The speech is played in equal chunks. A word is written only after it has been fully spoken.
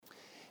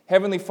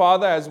Heavenly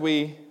Father, as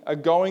we are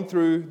going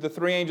through the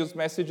three angels'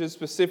 messages,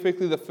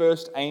 specifically the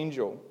first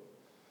angel,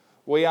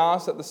 we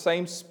ask that the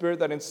same Spirit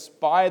that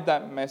inspired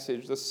that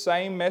message, the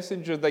same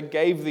messenger that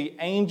gave the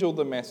angel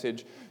the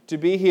message, to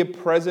be here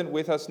present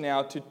with us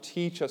now to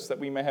teach us that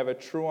we may have a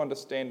true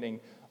understanding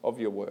of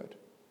your word.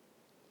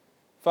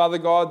 Father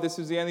God, this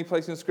is the only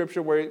place in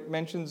Scripture where it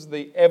mentions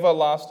the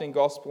everlasting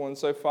gospel. And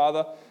so,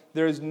 Father,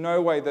 there is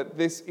no way that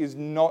this is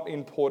not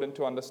important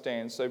to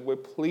understand. So we're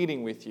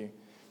pleading with you.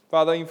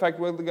 Father, in fact,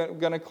 we're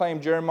going to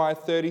claim Jeremiah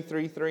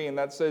 33:3, and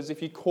that says,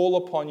 if you call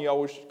upon me,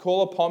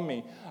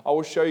 I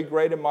will show you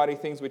great and mighty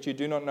things which you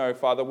do not know.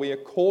 Father, we are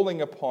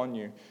calling upon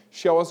you.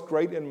 Show us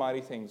great and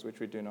mighty things which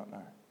we do not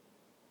know.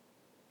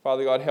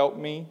 Father God, help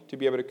me to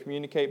be able to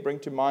communicate, bring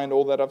to mind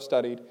all that I've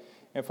studied.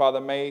 And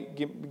Father,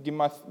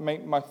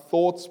 make my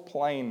thoughts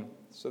plain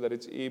so that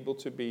it's able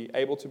to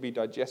be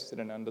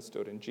digested and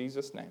understood. In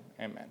Jesus' name,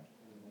 amen.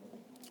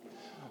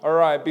 All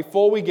right,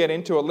 before we get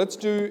into it, let's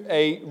do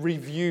a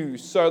review.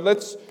 So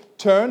let's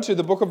turn to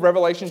the book of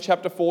Revelation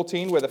chapter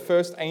 14, where the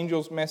first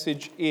angel's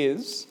message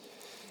is.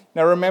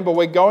 Now remember,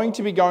 we're going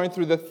to be going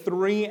through the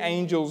three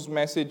angels'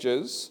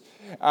 messages,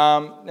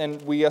 and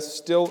we are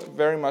still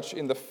very much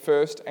in the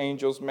first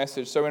angel's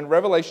message. So in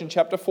Revelation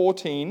chapter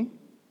 14,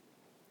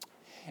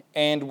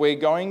 and we're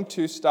going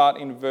to start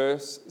in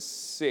verse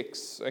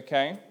 6,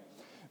 okay?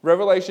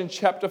 Revelation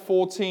chapter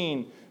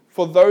 14.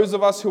 For those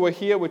of us who are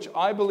here, which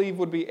I believe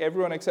would be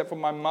everyone except for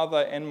my mother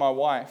and my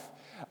wife.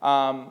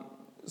 So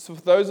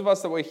for those of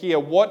us that were here,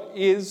 what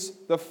is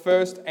the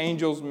first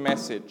angel's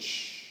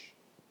message?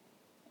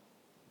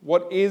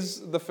 What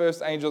is the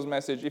first angel's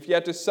message? If you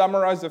had to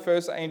summarize the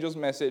first angel's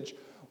message,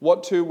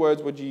 what two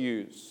words would you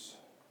use?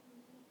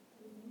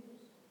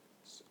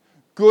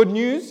 Good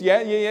news.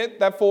 Yeah.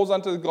 That falls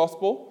under the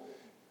gospel.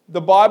 The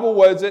Bible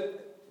words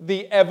it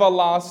the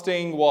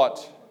everlasting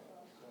what?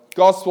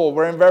 Gospel.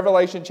 We're in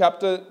Revelation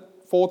chapter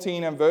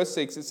 14 and verse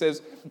 6. It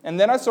says, and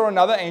then I saw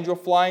another angel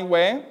flying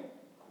where?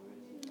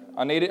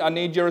 I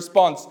need your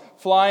response.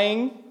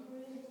 Flying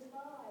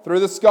through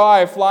the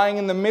sky, flying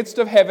in the midst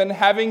of heaven,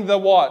 having the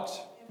what?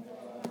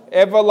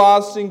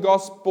 Everlasting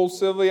gospel.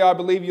 Sylvia, I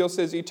believe yours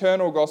says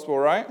eternal gospel,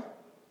 right?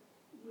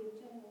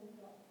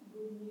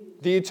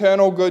 The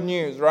eternal good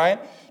news, right?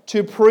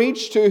 To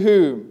preach to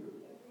who?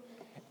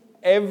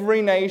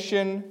 Every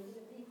nation.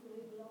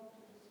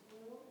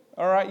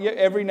 All right, yeah,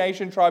 every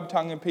nation, tribe,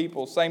 tongue, and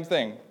people. Same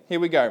thing. Here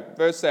we go.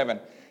 Verse 7.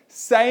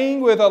 Saying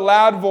with a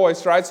loud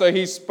voice, right? So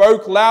he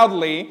spoke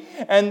loudly.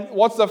 And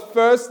what's the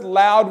first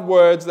loud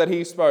words that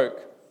he spoke?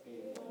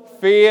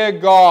 Fear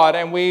God.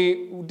 And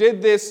we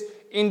did this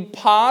in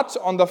part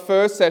on the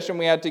first session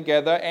we had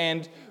together.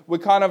 And we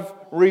kind of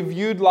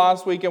reviewed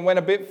last week and went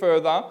a bit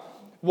further.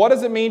 What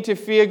does it mean to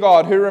fear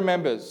God? Who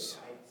remembers?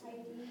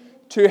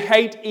 To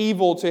hate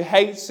evil, to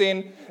hate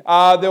sin.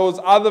 There was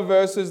other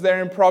verses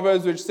there in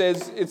Proverbs which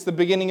says it's the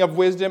beginning of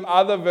wisdom.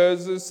 Other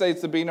verses say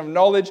it's the beginning of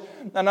knowledge.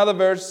 Another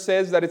verse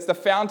says that it's the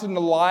fountain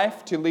of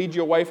life to lead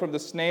you away from the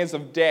snares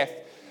of death.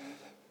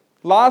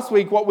 Last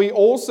week, what we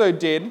also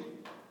did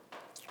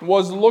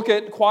was look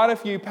at quite a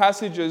few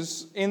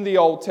passages in the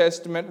Old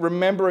Testament,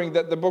 remembering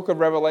that the book of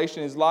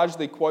Revelation is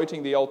largely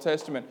quoting the Old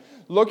Testament.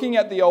 Looking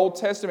at the Old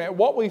Testament,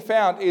 what we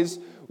found is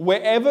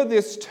wherever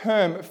this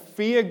term,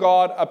 fear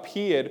God,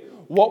 appeared,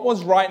 what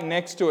was right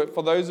next to it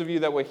for those of you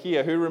that were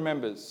here? Who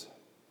remembers?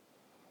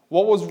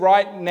 What was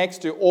right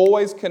next to,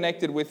 always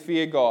connected with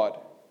fear God?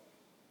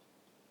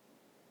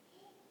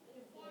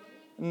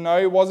 No,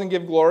 it wasn't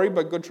give glory,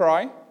 but good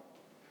try.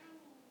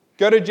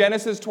 Go to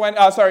Exodus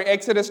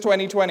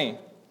 20:20.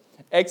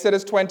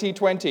 Exodus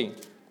 20:20.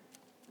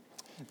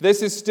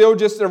 This is still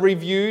just a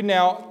review.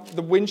 Now,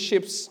 the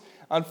Winships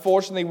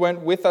unfortunately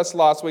weren't with us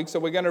last week, so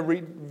we're going to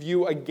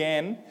review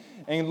again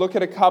and look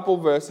at a couple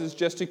verses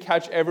just to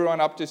catch everyone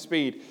up to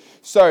speed.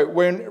 So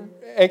we're in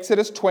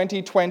Exodus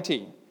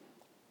 20:20.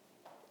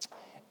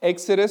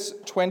 Exodus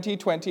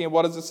 20:20, and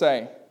what does it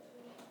say?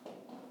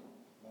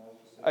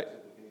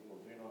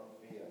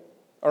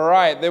 All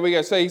right, there we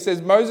go. So he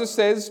says, Moses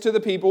says to the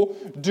people,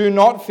 do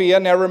not fear.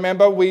 Now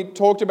remember, we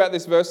talked about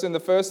this verse in the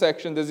first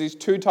section. There's these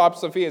two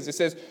types of fears. It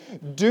says,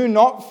 do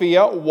not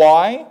fear.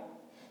 Why?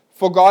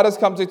 For God has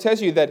come to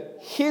test you that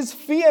his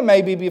fear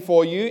may be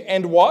before you,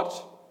 and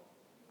what?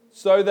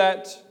 So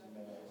that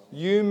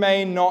you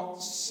may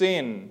not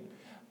sin.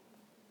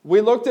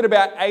 We looked at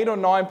about 8 or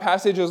 9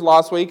 passages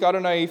last week. I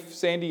don't know if,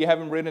 Sandy, you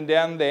haven't written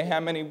down there how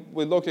many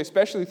we looked,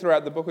 especially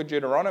throughout the book of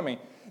Deuteronomy.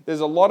 There's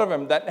a lot of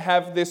them that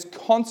have this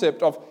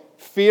concept of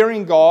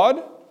fearing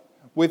God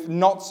with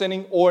not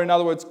sinning, or in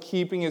other words,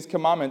 keeping his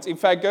commandments. In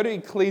fact, go to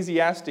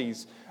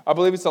Ecclesiastes. I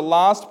believe it's the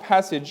last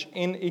passage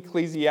in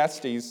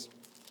Ecclesiastes.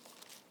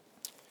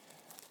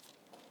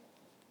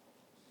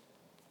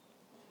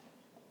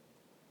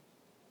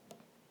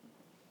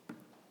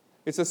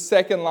 It's the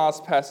second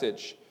last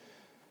passage.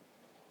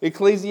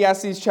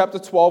 Ecclesiastes chapter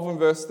 12 and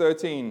verse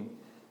 13.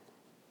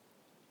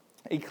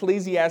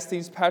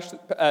 Ecclesiastes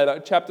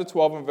chapter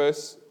 12 and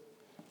verse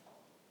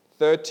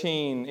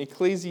 13.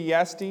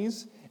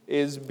 Ecclesiastes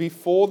is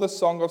before the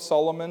Song of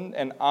Solomon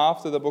and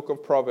after the book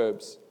of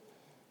Proverbs.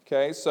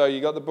 Okay, so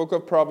you got the book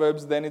of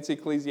Proverbs, then it's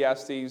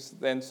Ecclesiastes,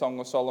 then Song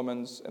of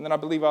Solomon's, and then I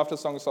believe after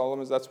Song of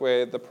Solomon's, that's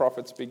where the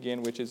prophets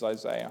begin, which is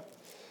Isaiah.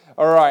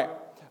 All right,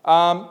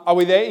 are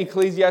we there?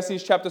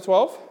 Ecclesiastes chapter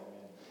 12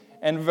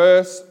 and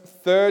verse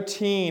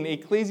 13.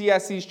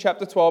 Ecclesiastes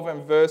chapter 12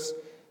 and verse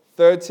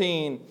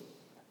 13.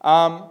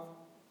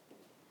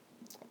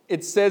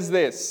 It says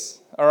this,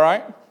 all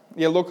right?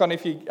 Yeah, look on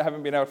if you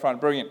haven't been out front.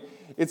 Brilliant.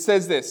 It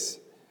says this,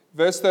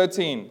 verse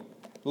 13.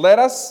 Let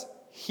us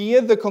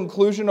hear the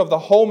conclusion of the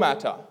whole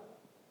matter.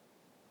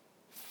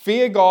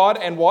 Fear God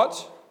and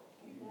what?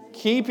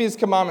 Keep His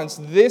commandments.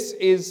 This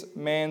is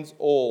man's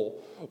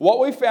all. What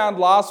we found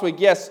last week,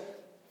 yes,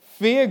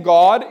 fear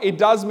God, it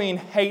does mean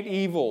hate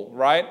evil,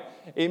 right?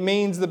 It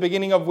means the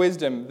beginning of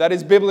wisdom. That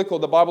is biblical.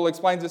 The Bible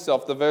explains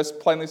itself. The verse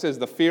plainly says,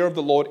 the fear of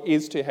the Lord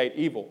is to hate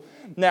evil.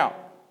 Now,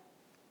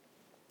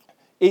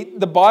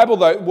 the Bible,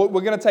 though,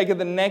 we're going to take it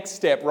the next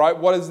step, right?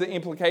 What is the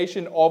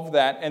implication of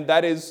that? And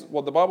that is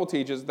what the Bible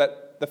teaches,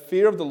 that the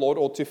fear of the Lord,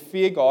 or to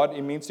fear God,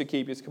 it means to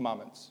keep His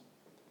commandments.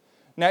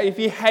 Now, if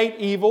you hate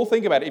evil,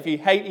 think about it. If you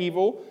hate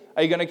evil,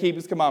 are you going to keep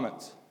His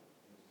commandments?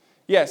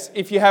 Yes.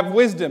 If you have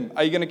wisdom,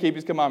 are you going to keep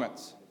His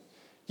commandments?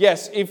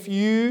 Yes. If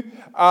you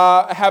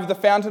have the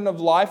fountain of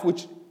life,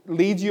 which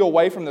leads you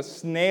away from the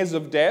snares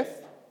of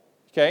death,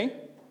 okay?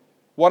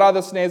 What are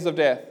the snares of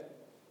death?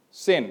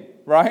 Sin,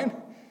 right?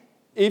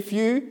 If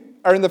you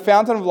are in the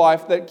fountain of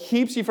life that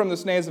keeps you from the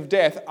snares of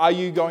death, are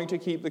you going to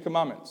keep the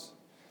commandments?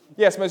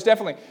 Yes, most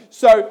definitely.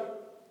 So,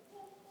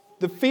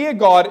 the fear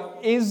God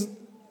is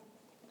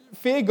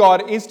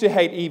to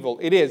hate evil.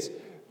 It is.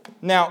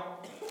 Now,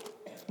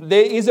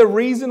 there is a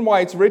reason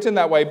why it's written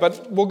that way,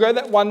 but we'll go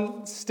that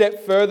one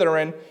step further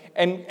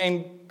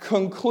and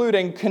conclude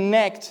and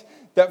connect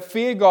that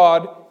fear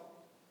God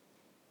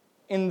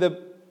in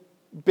the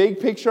big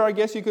picture, I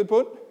guess you could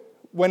put,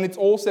 when it's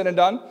all said and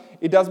done,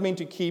 it does mean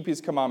to keep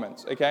His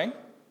commandments, okay?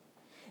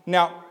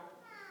 Now,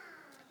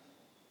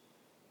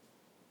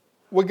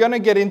 we're going to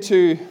get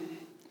into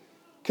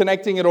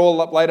connecting it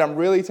all up later. I'm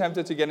really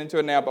tempted to get into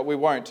it now, but we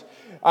won't.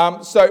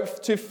 So,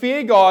 to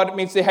fear God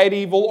means to hate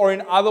evil, or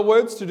in other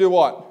words, to do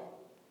what?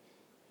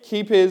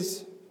 Keep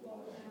His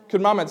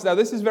commandments. Now,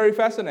 this is very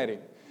fascinating,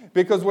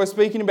 because we're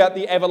speaking about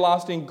the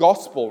everlasting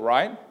gospel,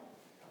 right?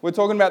 We're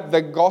talking about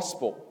the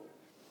gospel.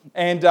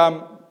 And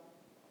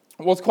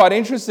what's quite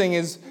interesting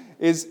is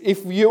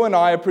if you and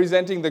I are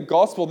presenting the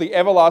gospel, the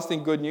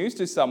everlasting good news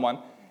to someone,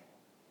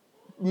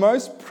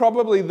 most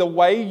probably the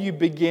way you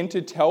begin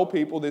to tell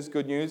people this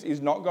good news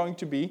is not going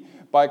to be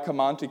by a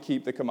command to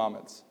keep the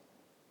commandments.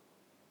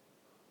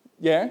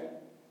 Yeah?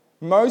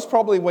 Most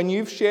probably when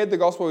you've shared the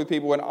gospel with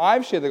people, when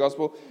I've shared the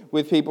gospel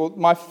with people,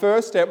 my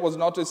first step was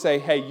not to say,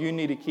 hey, you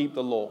need to keep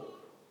the law.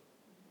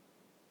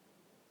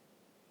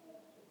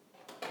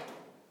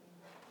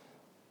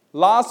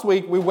 Last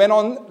week, we went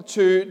on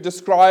to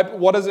describe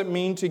what does it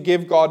mean to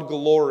give God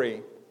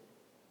glory.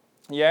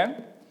 Yeah?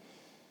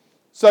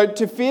 So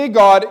to fear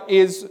God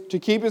is to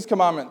keep His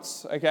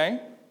commandments, okay?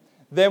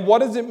 Then what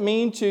does it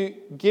mean to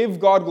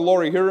give God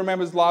glory? Who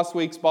remembers last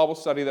week's Bible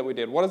study that we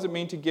did? What does it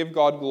mean to give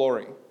God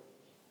glory?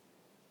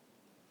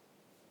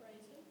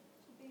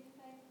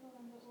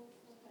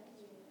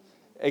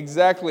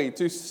 Exactly,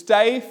 to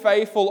stay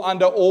faithful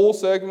under all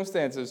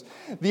circumstances.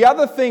 The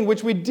other thing,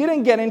 which we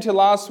didn't get into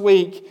last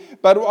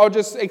week, but I'll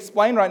just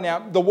explain right now,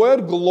 the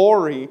word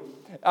glory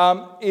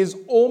is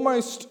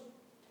almost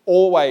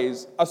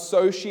always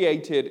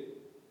associated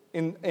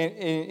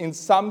in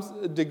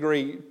some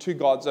degree to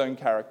God's own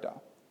character.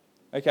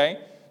 Okay?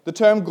 The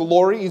term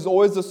glory is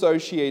always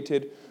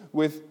associated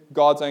with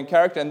God's own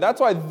character. And that's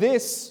why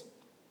this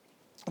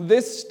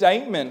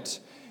statement,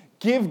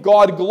 give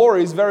God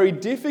glory, is very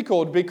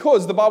difficult,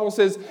 because the Bible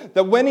says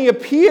that when He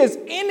appears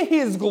in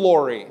His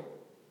glory.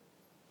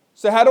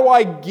 So how do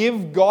I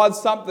give God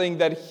something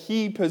that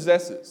He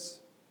possesses?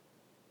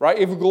 Right?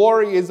 If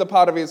glory is a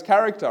part of His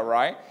character,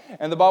 right?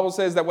 And the Bible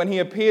says that when He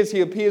appears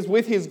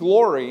with His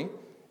glory,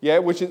 yeah,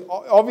 which is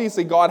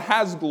obviously God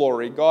has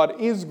glory.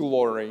 God is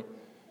glory.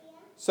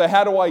 So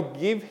how do I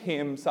give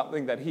Him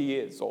something that He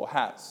is or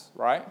has,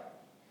 right?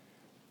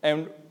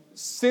 And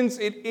since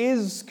it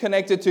is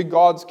connected to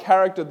God's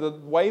character, the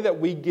way that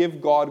we give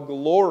God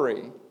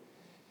glory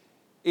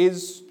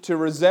is to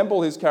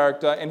resemble His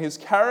character. And His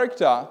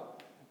character,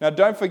 now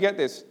don't forget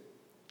this,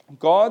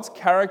 God's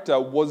character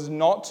was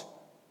not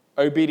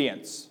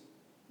obedience.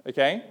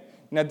 Okay?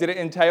 Now, did it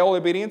entail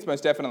obedience?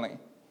 Most definitely.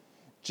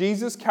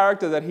 Jesus'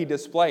 character that He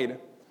displayed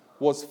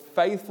was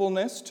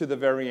faithfulness to the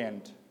very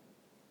end.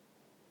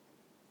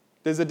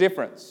 There's a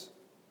difference.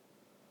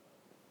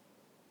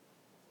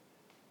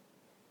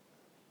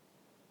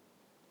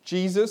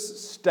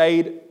 Jesus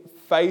stayed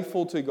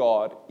faithful to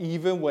God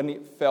even when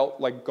it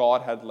felt like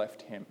God had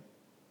left Him.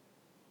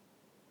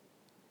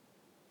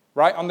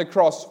 Right? On the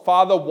cross,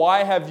 Father,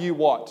 why have you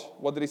what?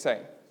 What did He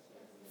say?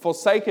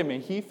 Forsaken me.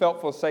 He felt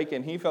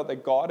forsaken. He felt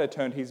that God had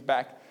turned His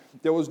back.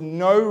 There was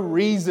no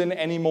reason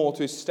anymore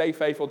to stay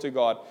faithful to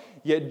God.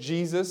 Yet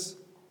Jesus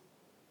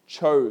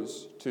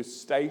chose to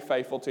stay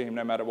faithful to him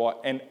no matter what.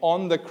 And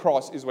on the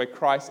cross is where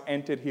Christ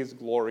entered his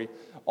glory.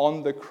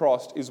 On the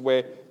cross is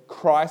where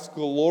Christ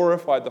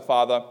glorified the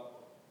Father.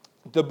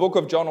 The book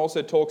of John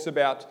also talks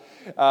about,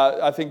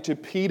 I think, to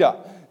Peter,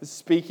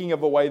 speaking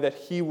of a way that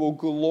he will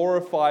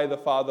glorify the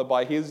Father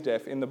by his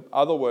death. In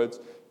other words,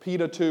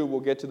 Peter too will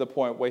get to the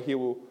point where he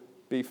will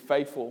be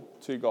faithful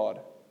to God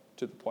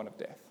to the point of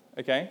death.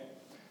 Okay?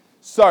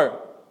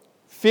 So,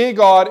 fear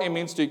God, it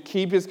means to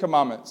keep his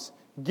commandments.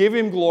 Give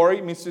him glory,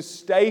 it means to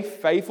stay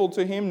faithful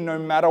to him no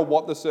matter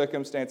what the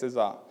circumstances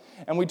are.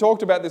 And we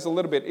talked about this a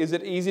little bit. Is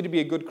it easy to be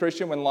a good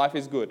Christian when life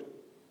is good?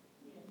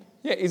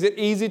 Yeah. Is it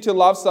easy to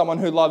love someone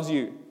who loves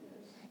you?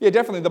 Yeah,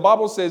 definitely. The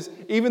Bible says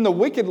even the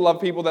wicked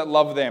love people that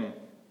love them.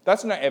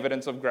 That's no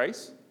evidence of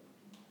grace.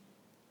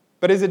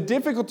 But is it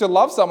difficult to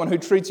love someone who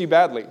treats you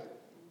badly?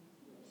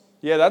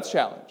 Yeah, that's a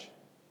challenge.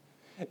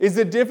 Is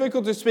it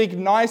difficult to speak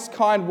nice,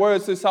 kind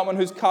words to someone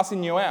who's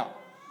cussing you out?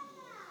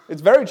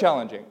 It's very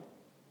challenging.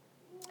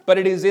 But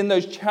it is in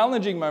those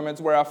challenging moments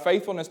where our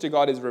faithfulness to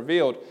God is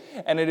revealed.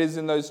 And it is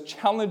in those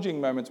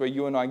challenging moments where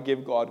you and I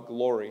give God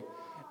glory.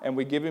 And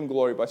we give him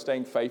glory by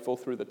staying faithful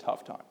through the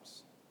tough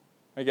times.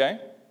 Okay?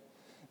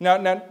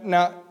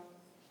 Now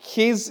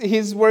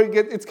here's where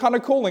it's kind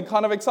of cool and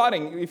kind of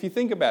exciting if you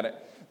think about it.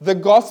 The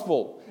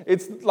gospel,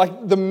 it's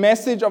like the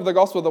message of the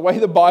gospel, the way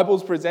the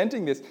Bible's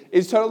presenting this,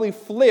 is totally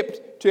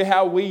flipped to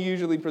how we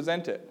usually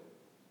present it.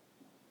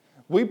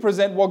 We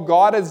present what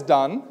God has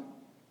done,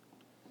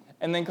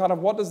 and then kind of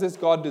what does this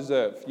God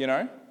deserve, you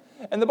know?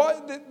 And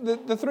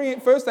the three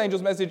first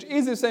angels' message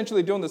is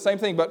essentially doing the same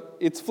thing, but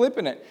it's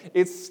flipping it.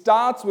 It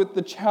starts with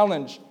the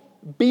challenge,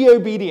 be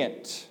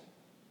obedient.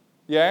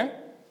 Yeah?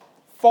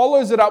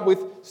 Follows it up with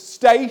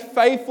stay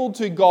faithful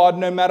to God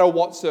no matter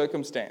what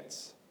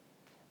circumstance.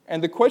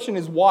 And the question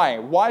is why?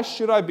 Why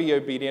should I be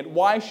obedient?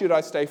 Why should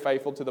I stay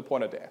faithful to the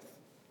point of death?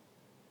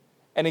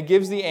 And it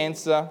gives the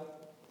answer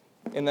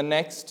in the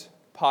next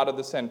part of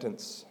the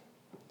sentence.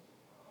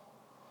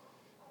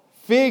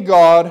 Fear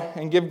God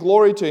and give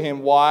glory to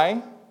him.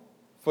 Why?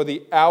 For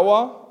the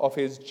hour of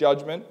his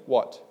judgment,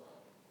 what?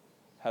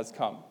 Has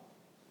come.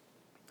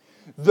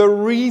 The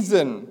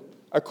reason,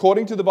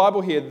 according to the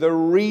Bible here, the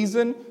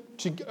reason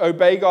to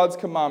obey God's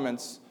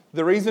commandments,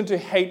 the reason to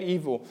hate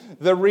evil,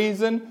 the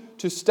reason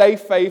to stay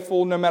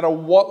faithful no matter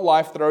what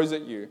life throws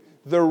at you,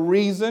 the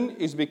reason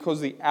is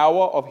because the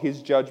hour of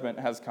his judgment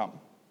has come.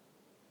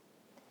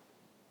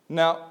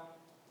 Now,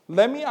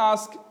 let me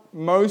ask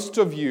most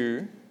of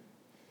you,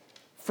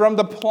 from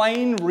the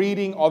plain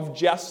reading of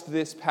just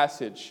this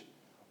passage,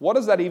 what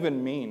does that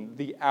even mean?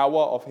 The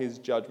hour of his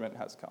judgment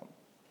has come.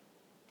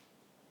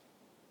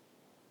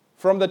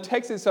 From the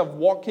text itself,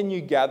 what can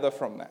you gather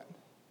from that?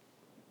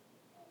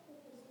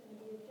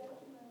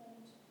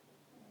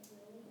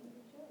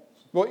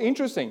 Well,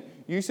 interesting.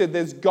 You said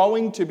there's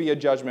going to be a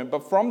judgment,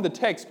 but from the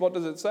text, what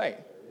does it say?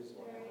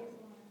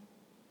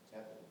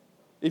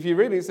 If you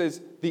read it, it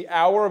says, the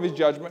hour of his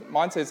judgment,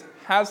 mine says,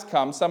 has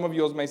come. Some of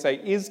yours may say,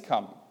 is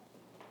come.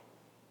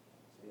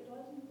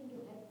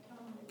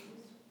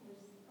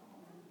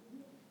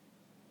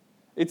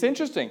 It's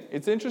interesting.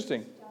 It's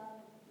interesting.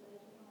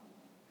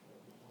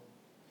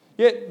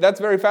 Yeah, that's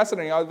very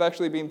fascinating. I've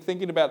actually been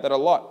thinking about that a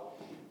lot.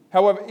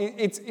 However,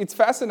 it's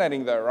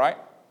fascinating though, right?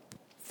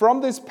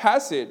 From this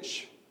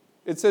passage,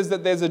 it says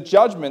that there's a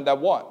judgment that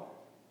what?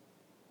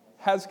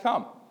 Has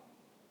come.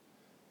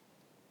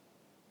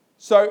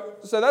 So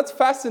that's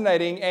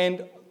fascinating,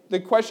 and the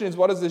question is,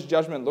 what does this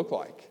judgment look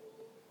like?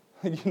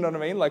 You know what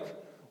I mean? Like,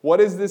 what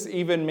does this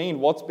even mean?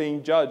 What's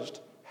being judged?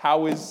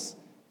 How is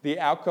the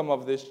outcome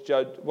of this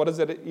judge? What does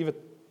it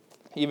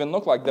even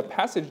look like? The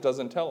passage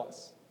doesn't tell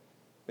us.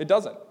 It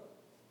doesn't.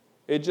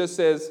 It just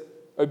says,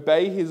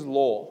 obey his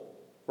law,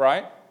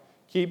 right?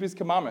 Keep his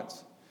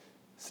commandments.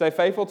 Stay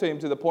faithful to him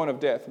to the point of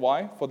death.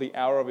 Why? For the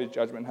hour of his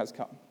judgment has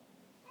come.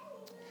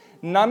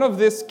 None of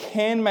this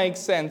can make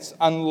sense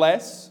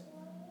unless,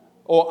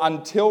 or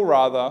until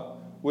rather,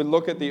 we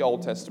look at the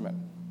Old Testament.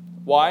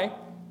 Why?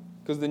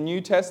 Because the New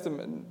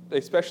Testament,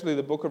 especially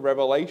the book of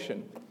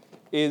Revelation,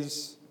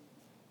 the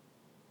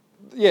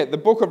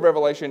book of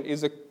Revelation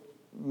is a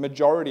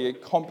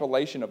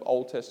compilation of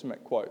Old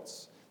Testament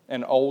quotes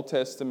and Old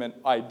Testament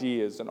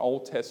ideas and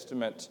Old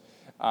Testament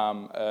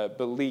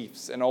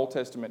beliefs and Old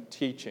Testament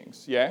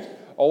teachings. Yeah?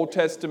 Old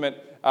Testament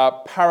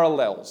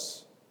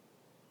parallels.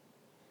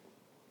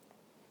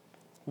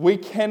 We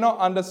cannot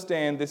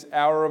understand this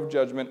hour of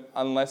judgment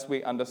unless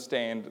we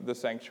understand the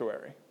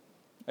sanctuary.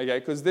 Okay?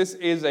 Because this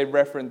is a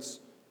reference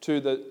to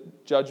the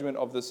judgment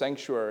of the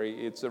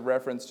sanctuary. It's a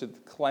reference to the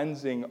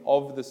cleansing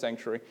of the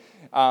sanctuary.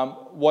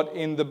 What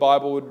in the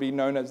Bible would be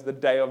known as the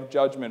Day of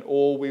Judgment,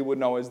 or we would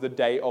know as the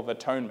Day of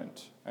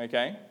Atonement.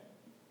 Okay?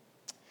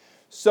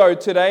 So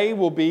today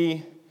will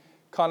be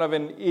kind of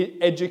an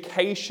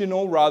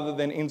educational rather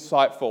than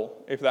insightful,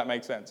 if that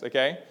makes sense.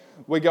 Okay?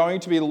 We're going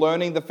to be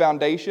learning the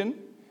foundation,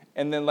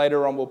 and then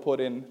later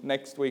on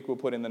next week we'll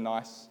put in the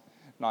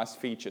nice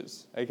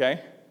features.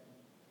 Okay?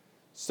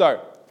 So,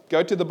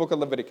 go to the book of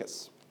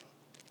Leviticus.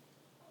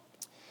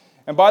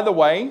 And by the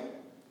way,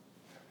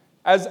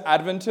 As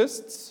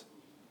Adventists,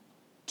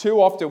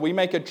 too often we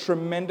make a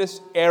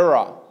tremendous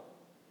error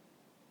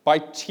by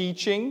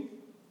teaching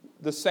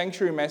the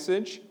sanctuary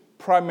message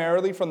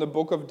primarily from the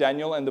book of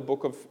Daniel and the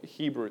book of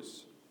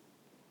Hebrews.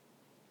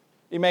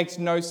 It makes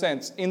no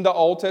sense. In the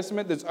Old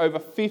Testament, there's over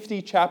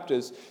 50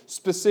 chapters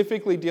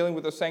specifically dealing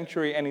with the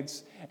sanctuary and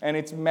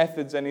its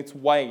methods and its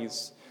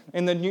ways.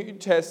 In the New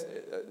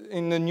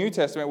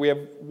Testament, we have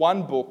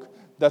one book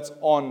that's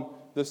on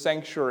the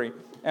sanctuary.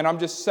 And I'm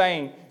just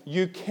saying,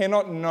 you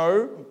cannot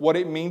know what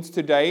it means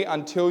today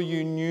until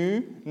you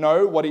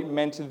know what it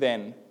meant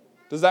then.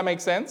 Does that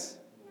make sense?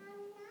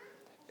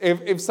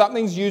 If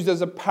something's used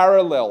as a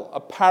parallel, a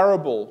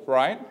parable,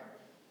 right?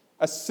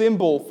 A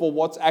symbol for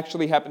what's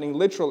actually happening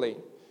literally,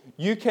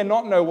 you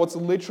cannot know what's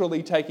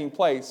literally taking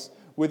place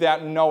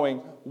without knowing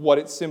what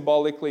it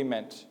symbolically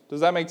meant.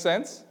 Does that make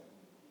sense?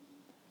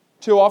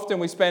 Too often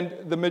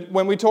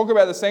when we talk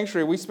about the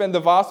sanctuary, we spend the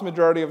vast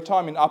majority of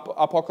time in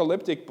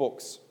apocalyptic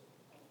books,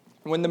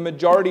 when the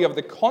majority of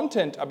the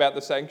content about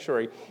the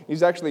sanctuary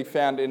is actually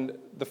found in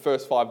the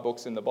first 5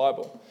 books in the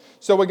Bible.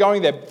 So we're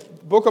going there.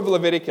 Book of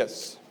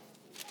Leviticus.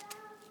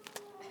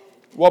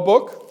 What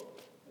book?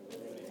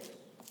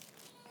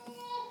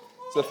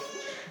 It's the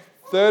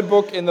third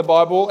book in the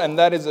Bible, and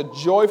that is a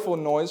joyful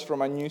noise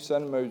from our new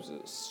son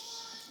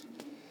Moses.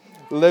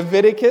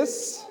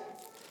 Leviticus.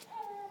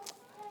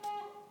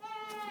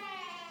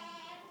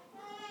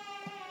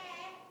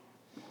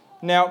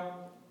 Now,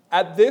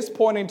 at this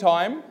point in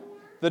time,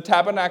 the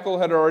tabernacle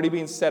had already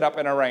been set up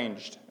and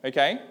arranged,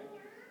 okay?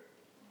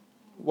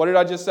 What did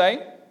I just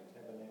say?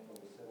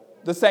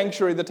 The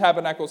sanctuary, the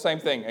tabernacle, same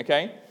thing,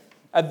 okay?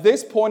 At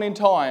this point in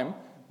time,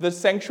 the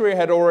sanctuary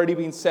had already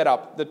been set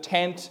up. The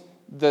tent,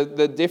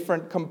 the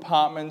different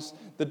compartments,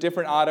 the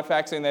different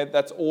artifacts in there,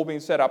 that's all been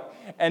set up.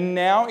 And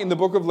now in the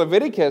book of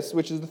Leviticus,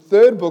 which is the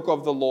third book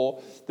of the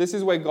law, this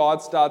is where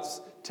God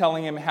starts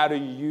telling him how to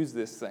use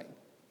this thing.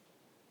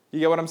 You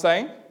get what I'm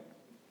saying?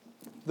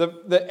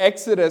 The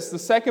Exodus, the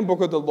second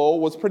book of the law,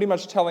 was pretty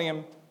much telling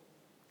him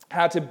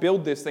how to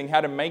build this thing,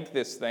 how to make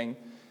this thing.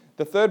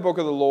 The third book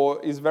of the law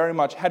is very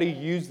much how to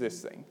use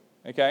this thing,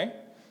 okay?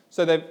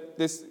 So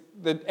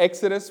the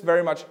Exodus,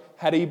 very much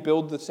how do you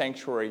build the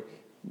sanctuary,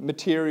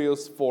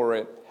 materials for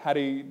it, how do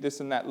you this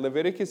and that.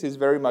 Leviticus is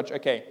very much,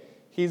 okay,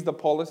 here's the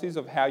policies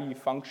of how you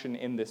function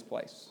in this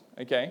place,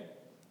 okay?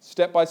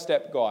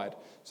 Step-by-step guide.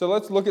 So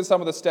let's look at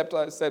some of the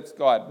step-by-step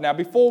guide. Now,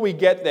 before we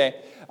get there,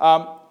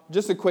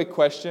 just a quick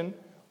question.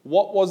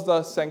 What was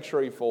the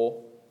sanctuary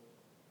for?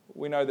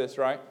 We know this,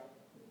 right?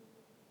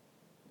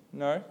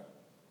 No?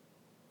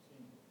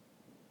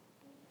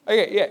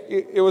 Okay, yeah,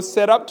 it was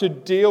set up to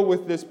deal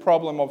with this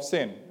problem of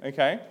sin,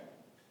 okay?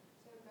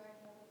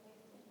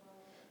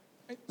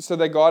 So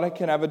that God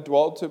can have a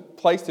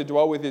place to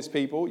dwell with his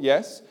people,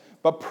 yes.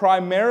 But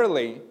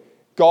primarily,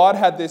 God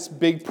had this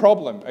big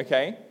problem,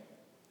 okay?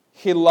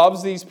 He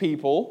loves these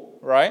people,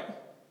 right?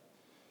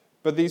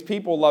 But these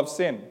people love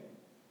sin.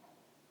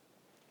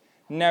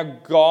 Now,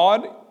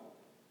 God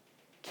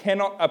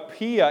cannot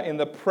appear in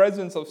the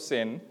presence of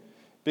sin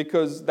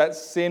because that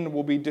sin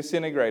will be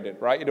disintegrated,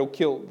 right? It'll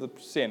kill the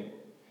sin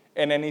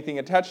and anything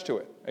attached to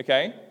it,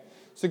 okay?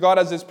 So God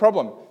has this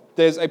problem.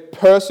 There's a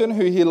person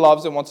who he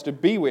loves and wants to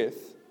be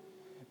with,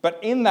 but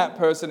in that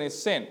person is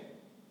sin.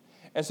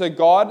 And so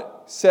God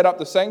set up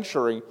the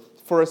sanctuary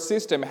for a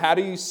system. How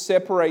do you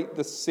separate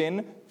the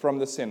sin from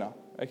the sinner,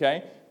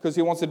 okay? Because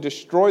he wants to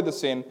destroy the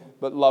sin,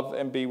 but love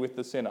and be with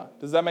the sinner.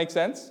 Does that make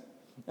sense?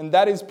 And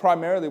that is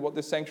primarily what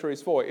this sanctuary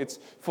is for. It's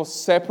for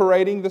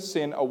separating the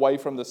sin away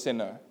from the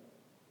sinner.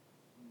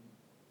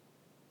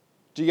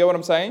 Do you get what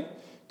I'm saying?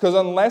 Because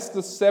unless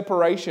the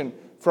separation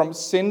from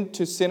sin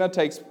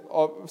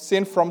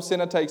from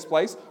sinner takes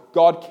place,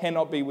 God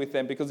cannot be with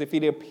them, because if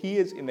he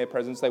appears in their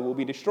presence, they will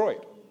be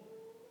destroyed.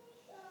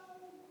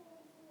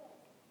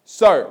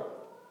 So,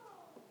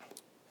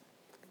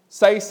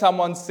 say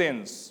someone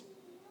sins.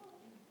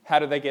 How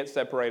do they get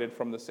separated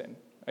from the sin?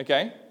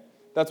 Okay?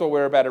 That's what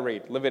we're about to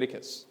read,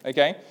 Leviticus.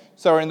 Okay?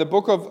 So we're in the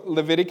book of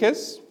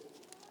Leviticus.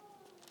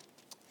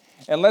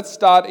 And let's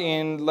start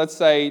in, let's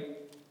say,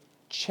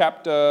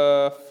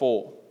 chapter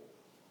 4.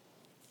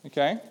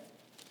 Okay?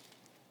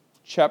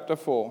 Chapter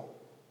 4.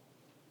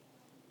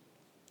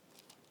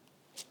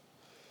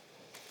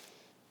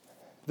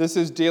 This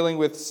is dealing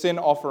with sin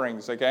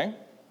offerings, okay?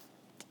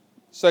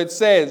 So it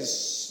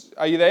says,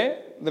 are you there?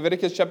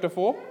 Leviticus chapter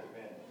 4?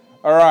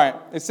 All right.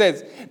 It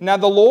says, now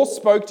the Lord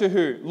spoke to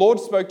who? Lord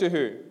spoke to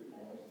who?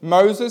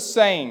 Moses,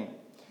 saying,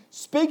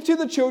 speak to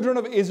the children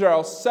of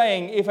Israel,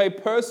 saying, if a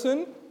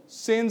person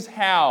sins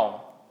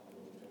how?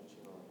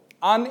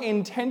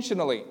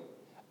 Unintentionally,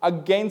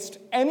 against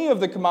any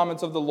of the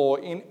commandments of the law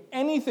in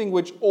anything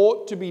which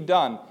ought to be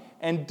done,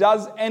 and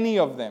does any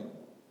of them.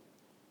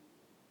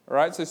 All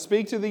right, so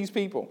speak to these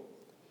people.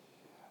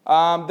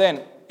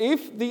 Then,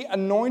 if the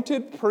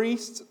anointed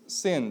priest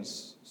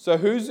sins, so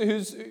who's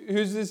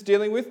this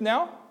dealing with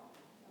now?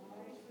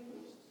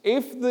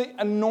 If the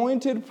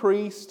anointed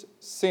priest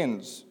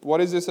sins,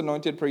 what is this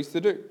anointed priest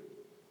to do?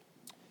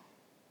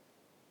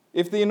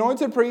 If the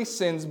anointed priest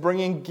sins,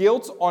 bringing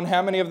guilt on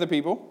how many of the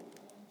people?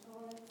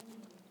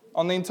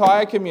 On the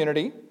entire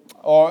community,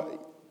 or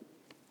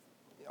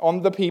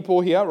on the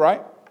people here,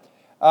 right?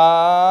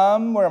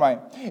 Where am I?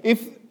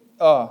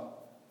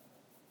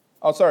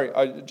 Sorry,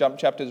 I jumped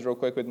chapters real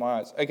quick with my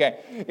eyes. Okay,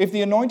 if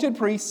the anointed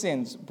priest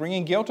sins,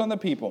 bringing guilt on the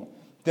people,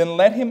 then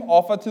let him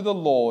offer to the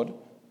Lord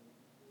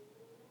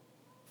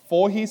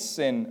for his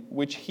sin,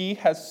 which he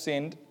has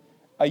sinned,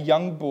 a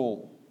young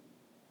bull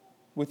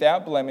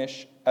without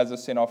blemish as a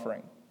sin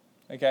offering.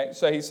 Okay,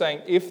 so he's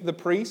saying if the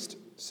priest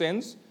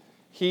sins,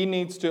 he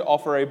needs to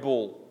offer a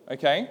bull.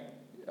 Okay,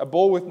 a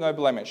bull with no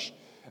blemish.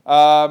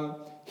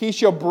 He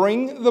shall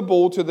bring the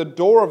bull to the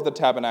door of the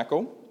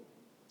tabernacle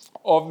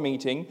of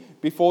meeting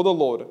before the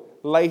Lord,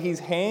 lay his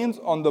hands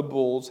on the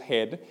bull's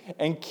head,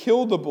 and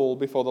kill the bull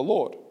before the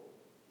Lord.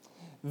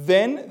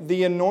 Then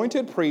the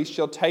anointed priest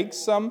shall take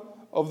some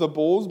of the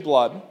bull's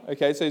blood.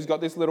 Okay, so he's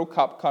got this little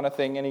cup kind of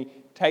thing, and he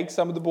takes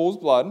some of the bull's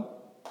blood.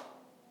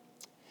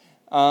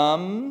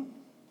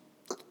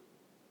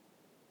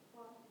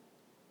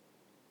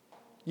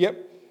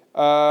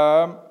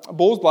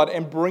 Bull's blood,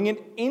 and bring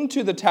it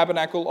into the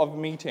tabernacle of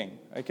meeting.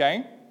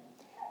 Okay.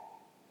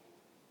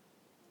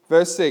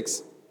 Verse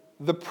 6.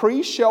 The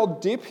priest shall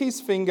dip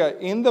his finger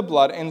in the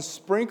blood and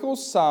sprinkle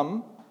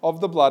some of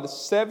the blood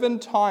 7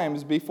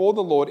 times before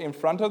the Lord in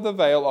front of the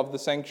veil of the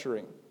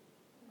sanctuary.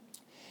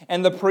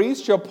 And the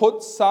priest shall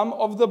put some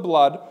of the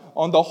blood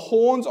on the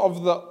horns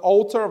of the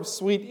altar of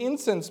sweet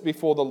incense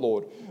before the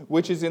Lord,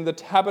 which is in the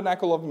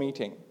tabernacle of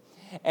meeting.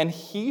 And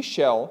he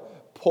shall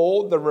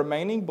pour the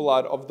remaining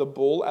blood of the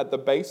bull at the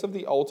base of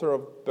the altar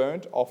of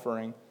burnt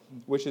offering,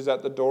 which is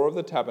at the door of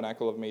the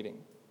tabernacle of meeting.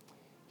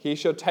 He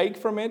shall take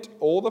from it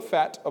all the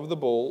fat of the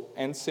bull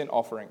and sin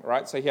offering,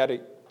 right? So he had to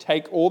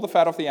take all the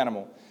fat off the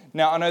animal.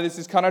 Now, I know this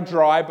is kind of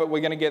dry, but we're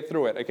going to get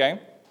through it,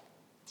 okay?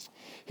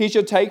 He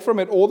shall take from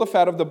it all the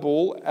fat of the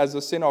bull as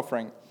a sin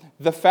offering,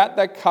 the fat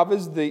that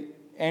covers the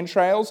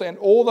entrails and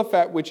all the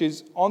fat which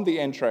is on the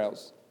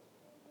entrails,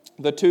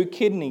 the 2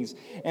 kidneys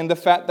and the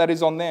fat that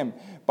is on them,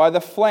 by the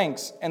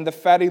flanks and the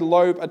fatty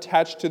lobe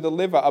attached to the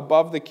liver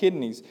above the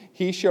kidneys,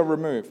 he shall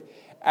remove.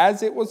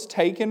 As it was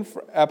taken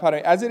from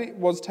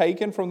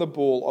the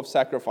bull of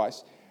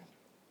sacrifice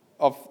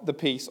of the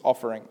peace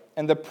offering,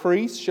 and the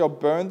priest shall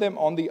burn them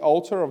on the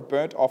altar of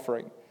burnt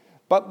offering.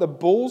 But the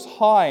bull's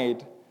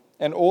hide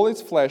and all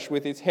its flesh,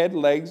 with its head,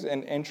 legs,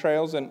 and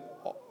entrails, and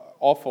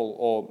offal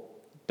or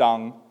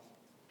dung,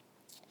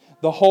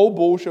 the whole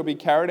bull shall be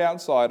carried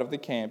outside of the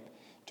camp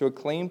to a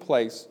clean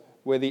place,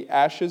 where the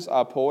ashes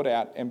are poured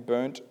out and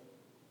burnt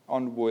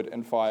on wood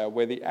and fire,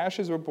 where the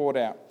ashes were poured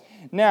out.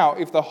 Now,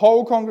 if the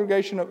whole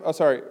congregation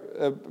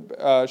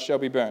shall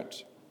be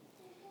burnt.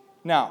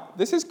 Now,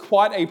 this is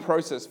quite a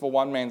process for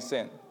one man's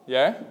sin,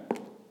 yeah?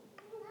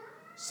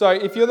 So,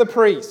 if you're the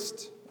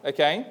priest,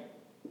 okay,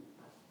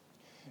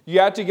 you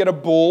had to get a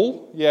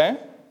bull, yeah,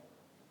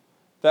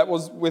 that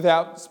was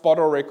without spot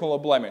or wrinkle or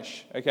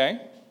blemish,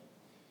 okay?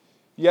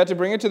 You had to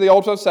bring it to the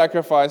altar of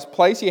sacrifice,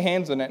 place your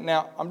hands on it.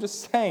 Now, I'm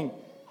just saying,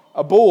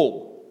 a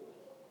bull,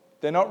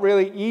 they're not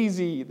really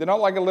easy. They're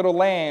not like a little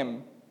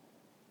lamb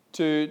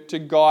to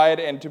guide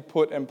and to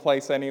put in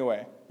place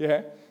anywhere.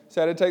 Yeah?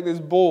 So he had to take this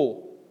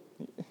bull,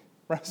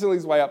 wrestle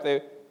his way up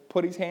there,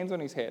 put his hands on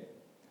his head.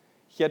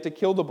 He had to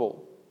kill the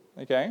bull.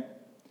 Okay?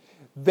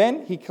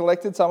 Then he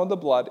collected some of the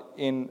blood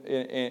in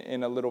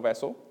a little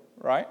vessel,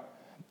 right?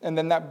 And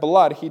then that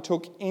blood he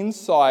took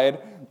inside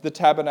the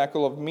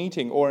tabernacle of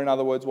meeting, or in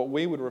other words, what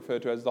we would refer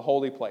to as the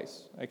holy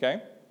place.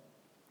 Okay?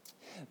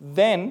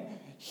 Then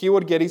he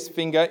would get his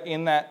finger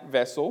in that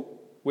vessel,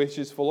 which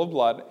is full of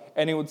blood,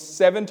 and he would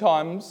 7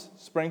 times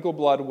sprinkle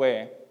blood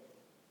where?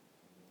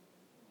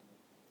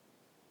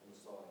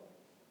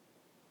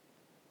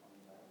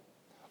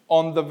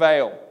 On the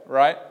veil,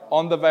 right?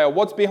 On the veil.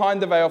 What's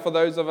behind the veil for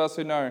those of us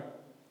who know?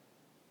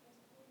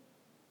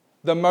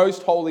 The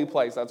most holy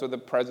place. That's where the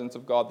presence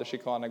of God, the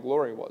Shekinah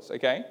glory was,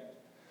 okay?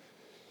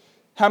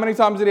 How many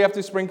times did he have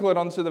to sprinkle it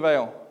onto the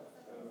veil?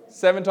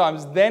 7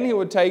 times. Then he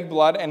would take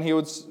blood and he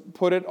would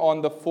put it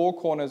on the 4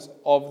 corners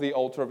of the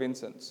altar of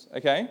incense,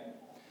 okay?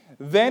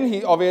 Then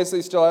he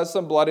obviously still has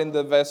some blood in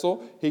the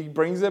vessel. He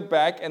brings it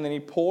back and then he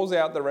pours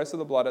out the rest of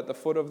the blood at the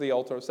foot of the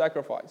altar of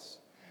sacrifice.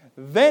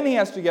 Then he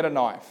has to get a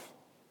knife,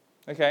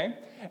 okay?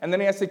 And then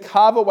he has to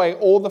carve away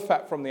all the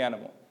fat from the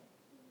animal.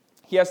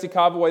 He has to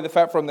carve away the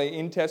fat from the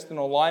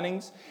intestinal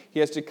linings. He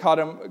has to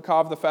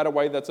carve the fat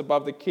away that's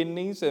above the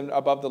kidneys and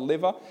above the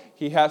liver.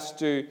 He has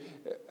to,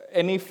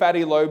 any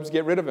fatty lobes,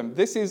 get rid of them.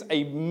 This is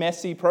a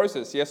messy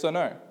process, yes or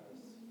no?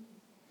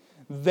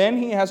 Then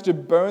he has to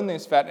burn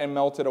this fat and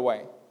melt it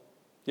away.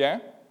 Yeah?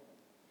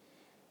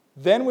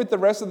 Then with the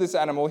rest of this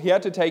animal, he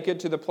had to take it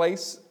to the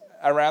place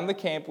around the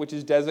camp, which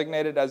is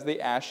designated as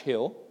the ash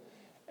hill,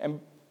 and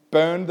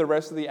burn the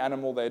rest of the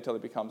animal there till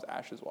it becomes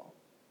ash as well.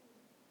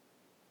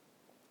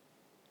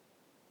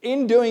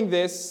 In doing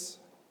this,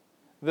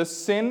 the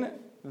sin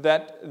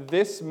that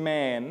this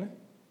man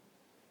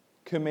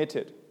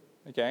committed,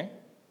 okay?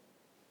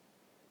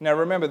 Now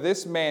remember,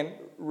 this man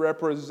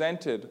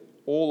represented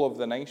all of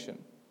the nation,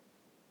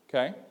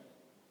 Okay?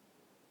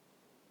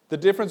 The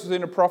difference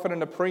between a prophet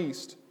and a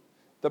priest.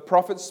 The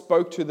prophet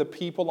spoke to the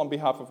people on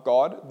behalf of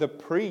God. The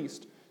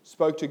priest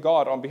spoke to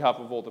God on behalf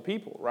of all the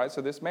people, right?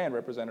 So this man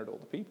represented all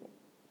the people.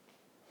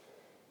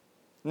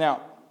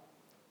 Now,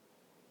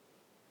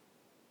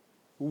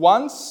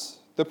 once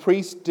the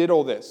priest did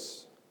all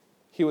this,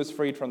 he was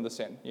freed from the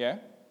sin, yeah?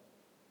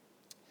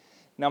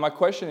 Now my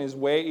question is,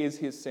 where is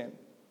his sin?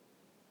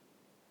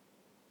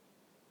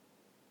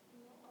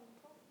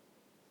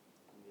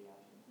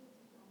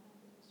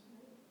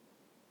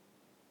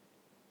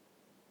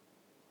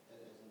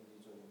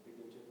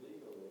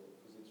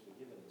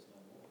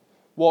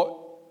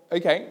 Well,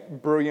 okay,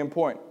 brilliant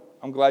point.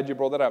 I'm glad you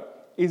brought that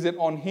up. Is it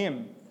on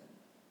him?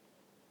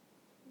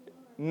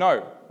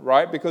 No,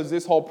 right? Because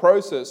this whole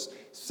process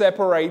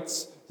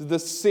separates the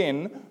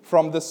sin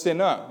from the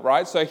sinner,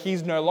 right? So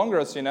he's no longer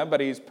a sinner, but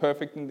he's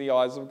perfect in the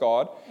eyes of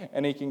God,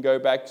 and he can go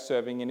back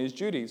serving in his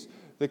duties.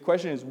 The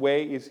question is, where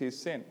is his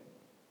sin?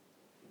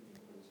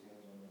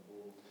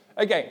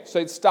 Okay, so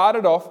it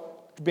started off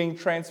being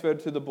transferred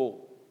to the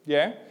bull,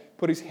 yeah?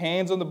 Put his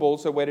hands on the bull,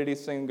 so where did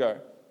his sin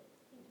go?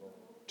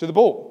 To the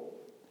bull.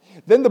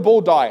 Then the bull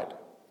died,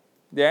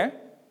 yeah?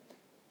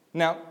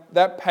 Now,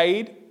 that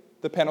paid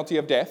the penalty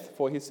of death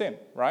for his sin,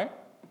 right?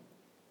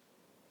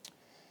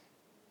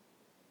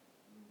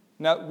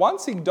 Now,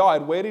 once he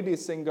died, where did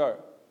his sin go?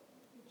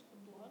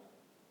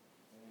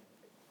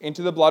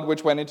 Into the blood,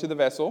 which went into the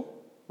vessel,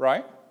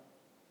 right?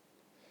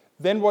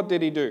 Then what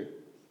did he do?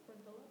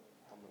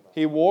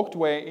 He walked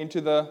where?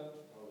 Into the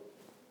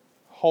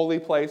holy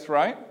place,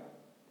 right?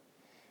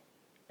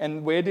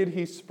 And where did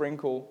he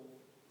sprinkle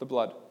the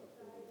blood?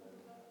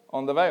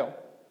 On the veil.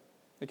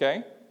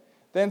 Okay?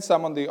 Then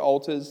some on the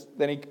altars.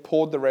 Then he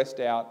poured the rest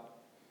out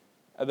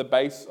at the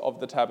base of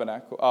the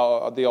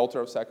tabernacle, the altar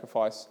of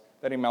sacrifice.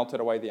 Then he melted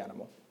away the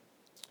animal.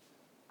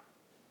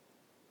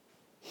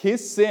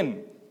 His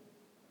sin,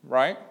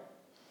 right,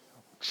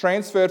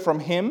 transferred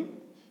from him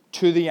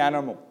to the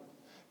animal.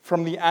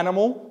 From the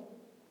animal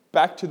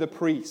back to the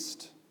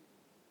priest.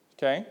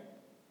 Okay?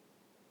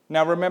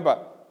 Now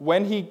remember,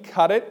 when he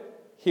cut it,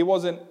 he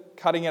wasn't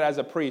cutting it as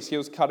a priest. He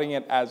was cutting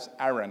it as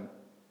Aaron.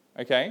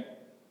 Okay?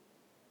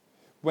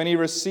 When he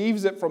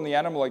receives it from the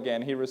animal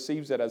again, he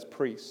receives it as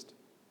priest.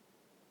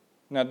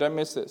 Now don't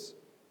miss this.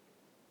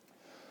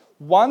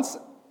 Once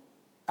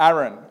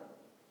Aaron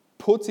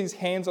puts his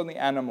hands on the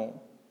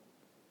animal,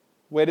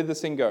 where did the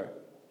sin go?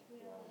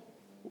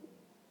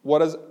 What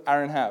does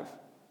Aaron have?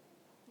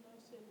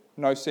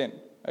 No sin.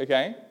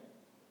 Okay?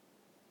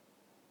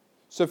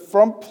 So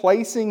from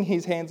placing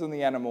his hands on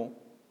the animal,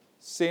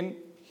 sin,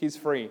 he's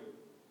free.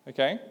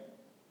 Okay?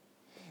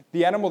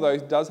 The animal, though,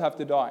 does have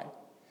to die.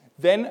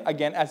 Then,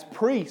 again, as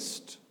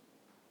priest,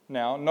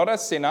 now, not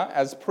as sinner,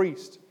 as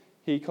priest,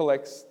 he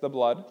collects the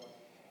blood.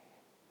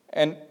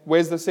 And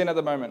where's the sin at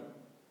the moment?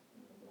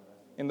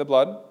 In the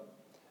blood.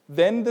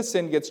 Then the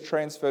sin gets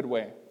transferred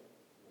where?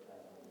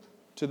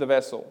 To the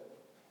vessel.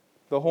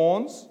 The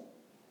horns,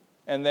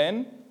 and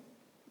then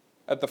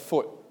at the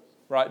foot,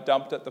 right?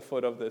 Dumped at the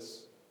foot of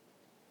this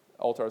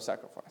altar of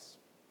sacrifice.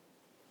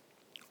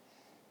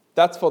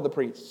 That's for the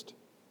priest.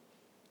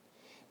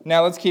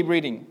 Now let's keep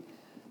reading.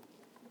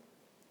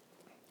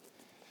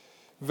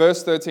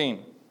 Verse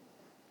 13.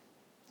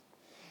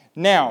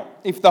 Now,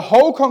 if the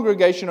whole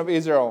congregation of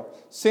Israel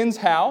sins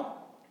how?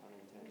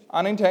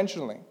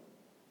 Unintentionally.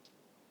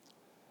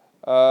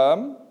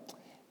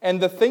 And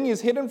the thing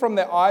is hidden from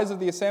their eyes of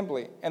the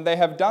assembly, and they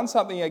have done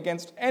something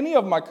against any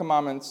of my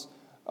commandments,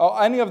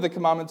 or any of the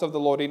commandments of the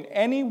Lord, in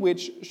any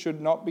which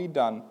should not be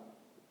done,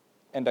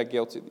 and are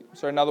guilty.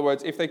 So in other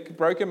words, if they've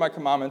broken my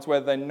commandments,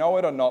 whether they know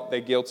it or not,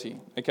 they're guilty.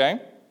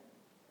 Okay?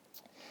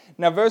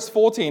 Now, verse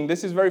 14,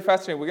 this is very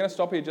fascinating. We're going to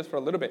stop here just for a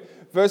little bit.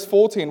 Verse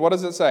 14, what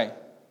does it say?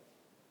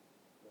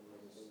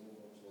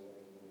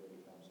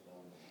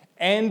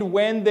 And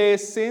when their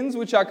sins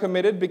which are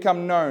committed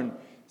become known.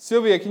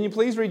 Sylvia, can you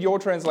please read your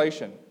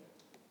translation?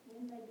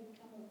 When they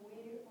become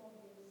aware of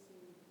their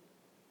sin.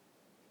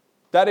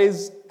 That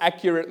is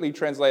accurately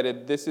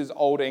translated. This is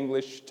Old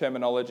English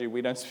terminology.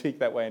 We don't speak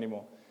that way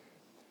anymore.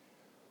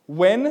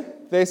 When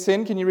their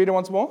sin, can you read it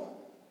once more?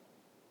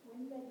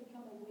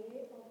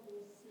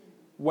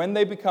 When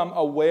they become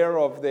aware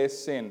of their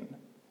sin,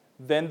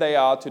 then they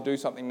are to do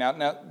something.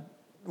 Now,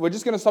 we're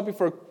just going to stop you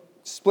for a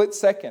split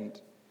second.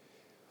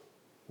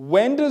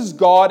 When does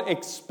God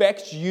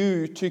expect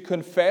you to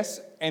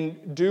confess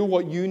and do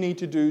what you need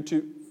to do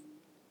to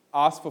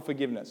ask for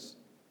forgiveness?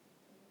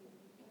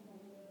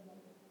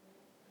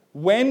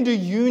 When do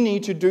you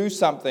need to do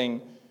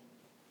something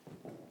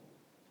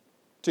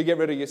to get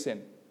rid of your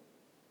sin?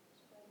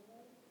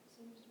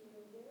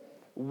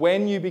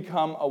 When you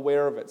become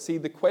aware of it. See,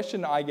 the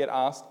question I get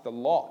asked a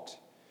lot,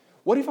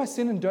 what if I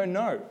sin and don't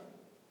know?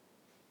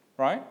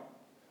 Right?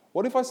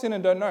 What if I sin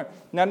and don't know?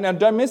 Now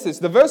don't miss this.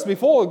 The verse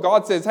before,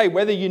 God says, hey,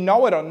 whether you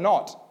know it or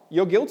not,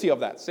 you're guilty of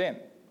that sin.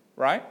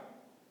 Right?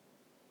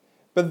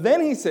 But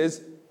then he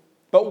says,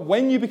 but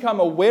when you become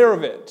aware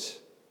of it,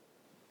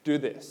 do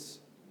this.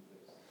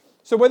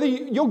 So whether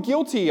you're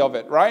guilty of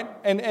it, right?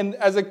 And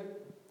as a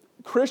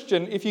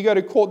Christian, if you go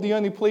to court, the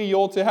only plea you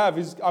ought to have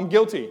is, I'm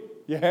guilty.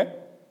 Yeah?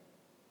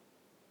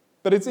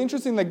 But it's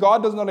interesting that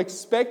God does not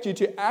expect you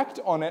to act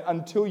on it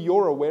until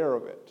you're aware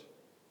of it.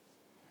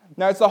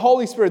 Now, it's the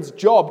Holy Spirit's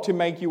job to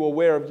make you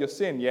aware of your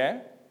sin,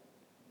 yeah?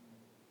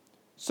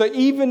 So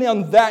even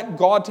on that,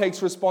 God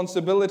takes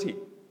responsibility.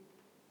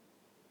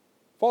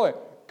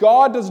 Follow.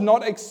 God does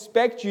not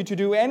expect you to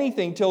do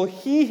anything till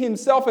He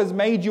Himself has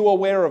made you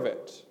aware of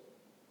it.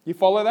 You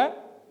follow that?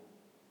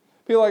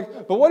 People are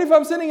like, but what if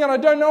I'm sinning and I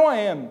don't know I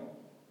am?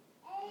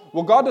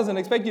 Well, God doesn't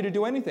expect you to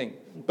do anything.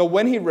 But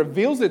when He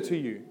reveals it to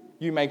you,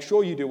 you make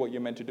sure you do what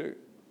you're meant to do.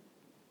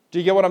 Do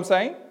you get what I'm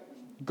saying?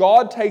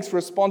 God takes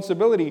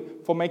responsibility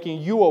for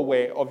making you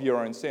aware of your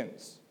own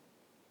sins.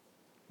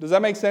 Does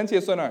that make sense?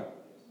 Yes or no?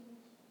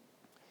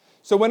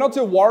 So we're not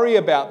to worry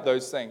about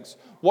those things.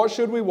 What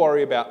should we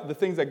worry about? The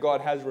things that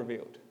God has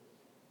revealed.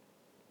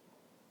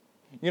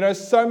 You know,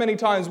 so many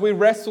times we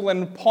wrestle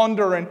and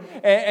ponder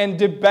and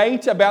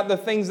debate about the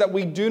things that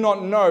we do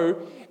not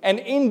know. And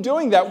in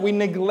doing that, we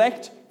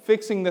neglect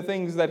fixing the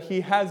things that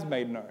He has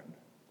made known.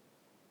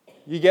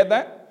 You get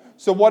that?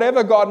 So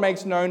whatever God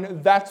makes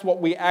known, that's what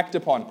we act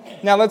upon.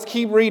 Now let's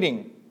keep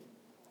reading.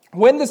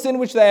 When the sin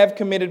which they have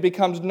committed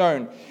becomes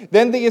known,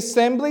 then the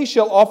assembly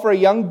shall offer a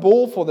young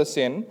bull for the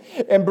sin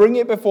and bring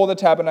it before the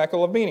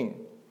tabernacle of meeting.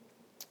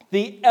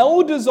 The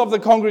elders of the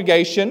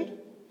congregation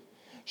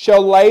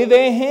shall lay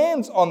their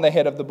hands on the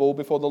head of the bull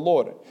before the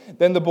Lord.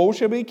 Then the bull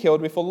shall be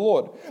killed before the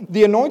Lord.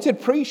 The anointed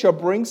priest shall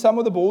bring some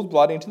of the bull's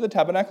blood into the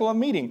tabernacle of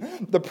meeting.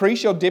 The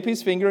priest shall dip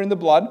his finger in the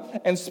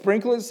blood and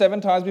sprinkle it 7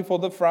 times before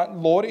the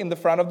Lord in the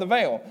front of the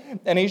veil.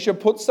 And he shall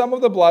put some of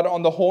the blood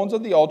on the horns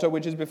of the altar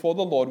which is before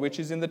the Lord, which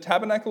is in the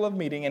tabernacle of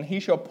meeting. And he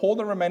shall pour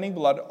the remaining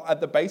blood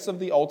at the base of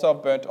the altar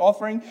of burnt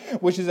offering,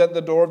 which is at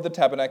the door of the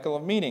tabernacle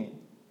of meeting.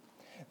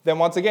 Then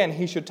once again,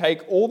 he should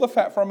take all the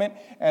fat from it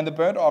and the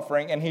burnt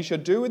offering, and he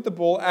should do with the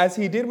bull as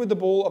he did with the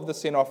bull of the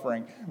sin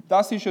offering.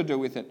 Thus he shall do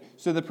with it.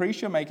 So the priest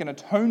shall make an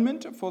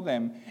atonement for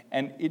them,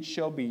 and it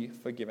shall be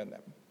forgiven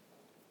them.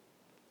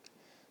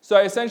 So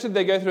essentially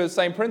they go through the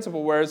same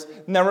principle, whereas,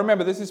 now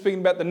remember, this is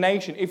speaking about the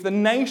nation. If the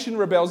nation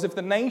rebels, if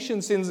the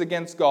nation sins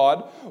against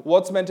God,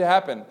 what's meant to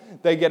happen?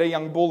 They get a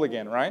young bull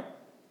again, right?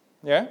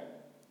 Yeah?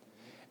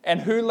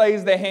 And who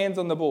lays their hands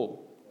on the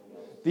bull?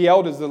 The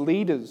elders, the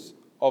leaders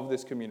of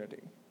this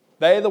community.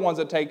 They're the ones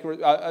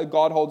that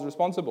God holds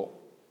responsible.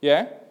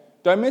 Yeah?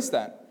 Don't miss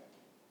that.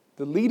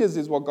 The leaders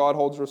is what God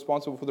holds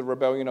responsible for the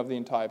rebellion of the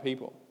entire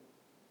people.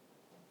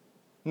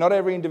 Not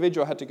every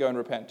individual had to go and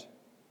repent.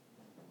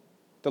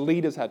 The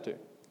leaders had to.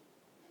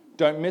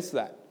 Don't miss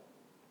that.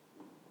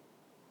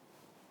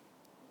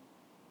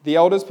 The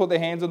elders put their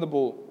hands on the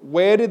bull.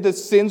 Where did the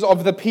sins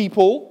of the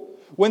people,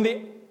 when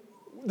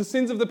the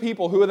sins of the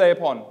people, who are they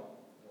upon?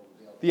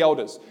 The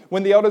elders.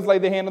 When the elders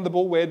laid their hand on the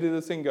bull, where did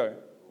the sin go?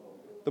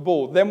 The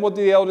bull. Then what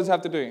do the elders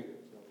have to do?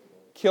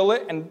 Kill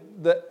it, and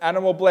the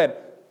animal bled.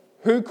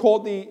 Who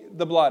caught the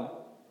blood?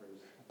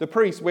 The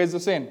priest. Where's the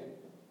sin?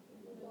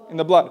 In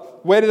the blood.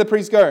 Where did the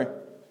priest go?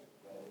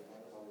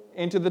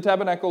 Into the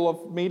tabernacle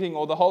of meeting,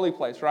 or the holy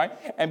place, right?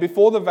 And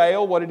before the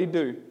veil, what did he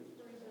do?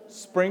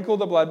 Sprinkle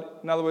the blood.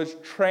 In other words,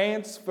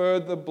 transfer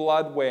the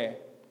blood where?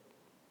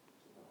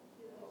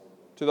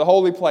 To the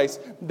holy place.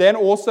 Then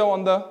also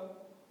on the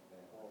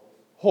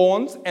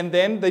horns, and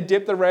then they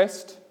dipped the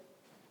rest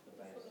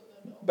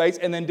base,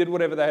 and then did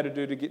whatever they had to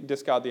do to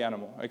discard the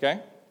animal,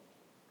 okay?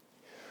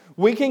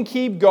 We can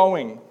keep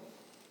going.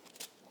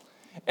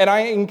 And I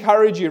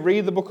encourage you,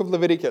 read the book of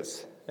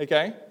Leviticus,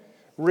 okay?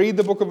 Read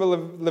the book of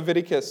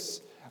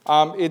Leviticus.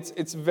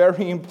 It's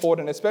very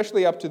important,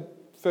 especially up to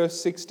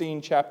first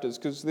 16 chapters,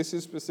 because this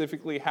is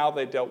specifically how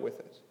they dealt with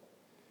it.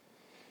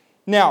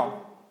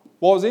 Now,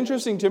 what was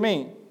interesting to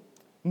me,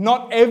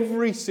 not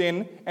every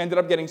sin ended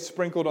up getting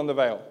sprinkled on the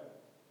veil.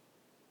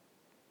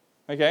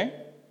 Okay?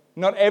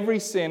 Not every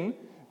sin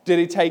did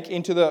he take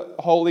into the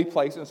holy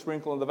place and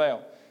sprinkle on the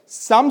veil.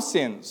 Some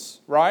sins,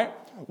 right?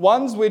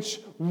 Ones which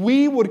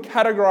we would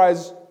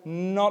categorize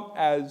not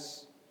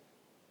as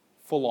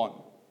full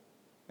on.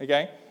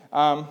 Okay?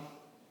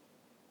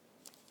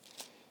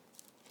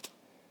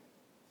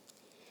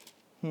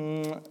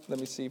 Let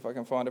me see if I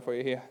can find it for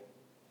you here.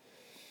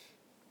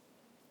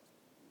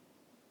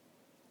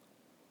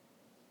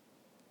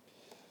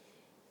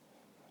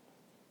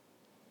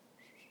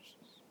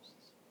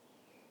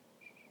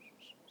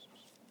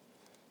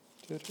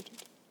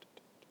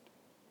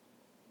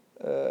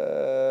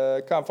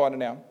 Can't find it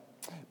now.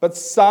 But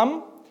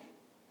some,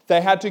 they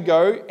had to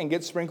go and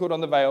get sprinkled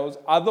on the veils.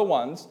 Other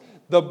ones,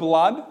 the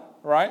blood,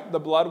 right? The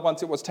blood,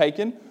 once it was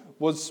taken,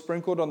 was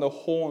sprinkled on the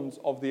horns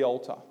of the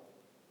altar.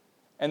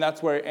 And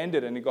that's where it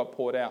ended, and it got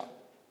poured out.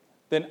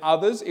 Then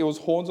others, it was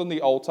horns on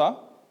the altar,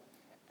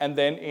 and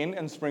then in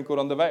and sprinkled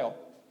on the veil.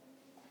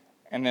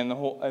 And then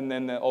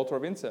the altar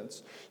of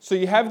incense. So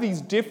you have these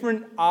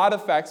different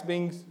artifacts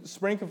being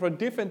sprinkled for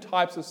different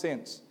types of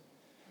sins.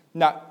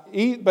 Now,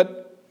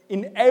 but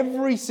in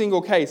every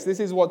single case, this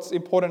is what's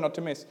important not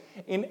to miss.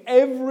 In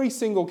every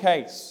single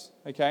case,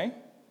 okay,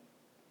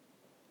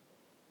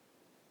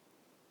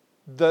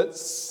 the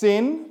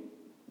sin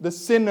the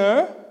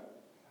sinner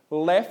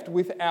left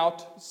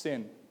without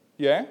sin.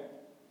 Yeah?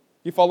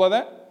 You follow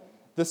that?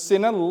 The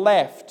sinner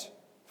left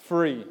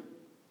free.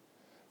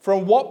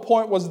 From what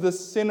point was the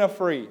sinner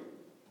free?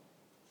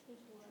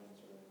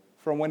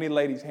 From when he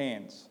laid his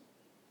hands.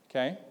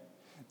 Okay?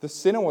 The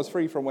sinner was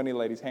free from when he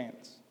laid his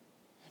hands.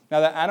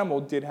 Now, the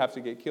animal did have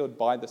to get killed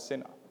by the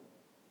sinner.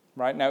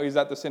 Right? Now, is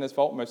that the sinner's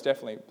fault? Most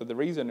definitely. But the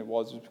reason it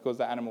was because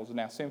the animals are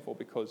now sinful,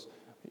 because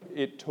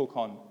it took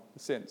on the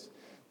sins.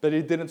 But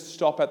it didn't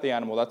stop at the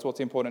animal. That's what's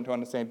important to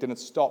understand. It didn't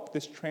stop.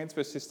 This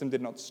transfer system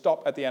did not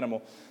stop at the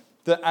animal.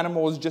 The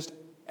animal was just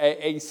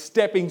a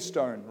stepping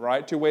stone,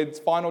 right, to where its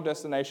final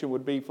destination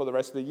would be for the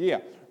rest of the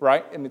year,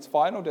 right? And its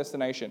final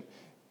destination,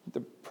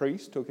 the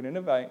priest took it in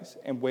a vase,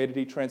 and where did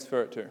he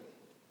transfer it to?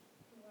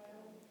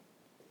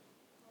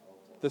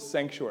 The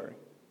sanctuary,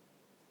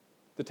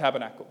 the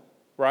tabernacle,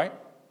 right?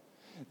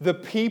 The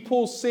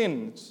people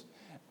sinned.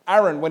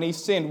 Aaron, when he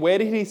sinned, where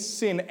did his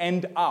sin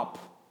end up?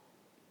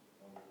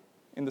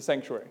 In the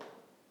sanctuary.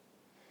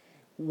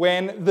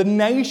 When the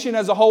nation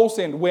as a whole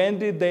sinned, when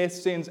did their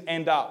sins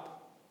end up?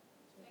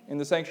 In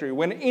the sanctuary.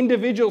 When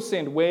individuals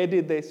sinned, where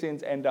did their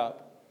sins end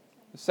up?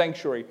 The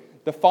sanctuary.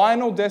 The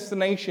final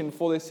destination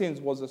for their sins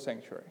was the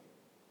sanctuary.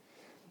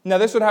 Now,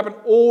 this would happen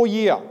all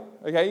year.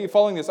 Okay, you're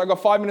following this. I've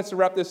got 5 minutes to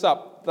wrap this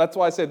up. That's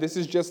why I said this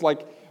is just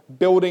like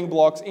building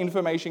blocks,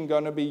 information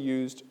going to be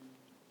used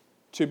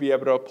to be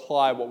able to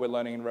apply what we're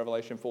learning in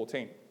Revelation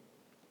 14.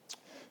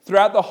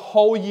 Throughout the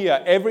whole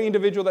year, every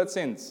individual that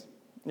sins,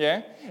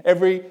 yeah,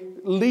 every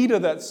leader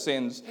that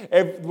sins,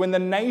 when the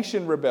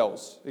nation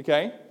rebels,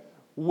 okay,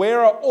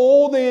 where are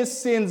all their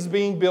sins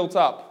being built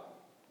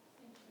up?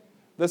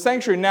 The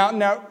sanctuary.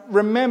 Now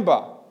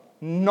remember,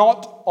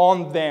 not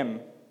on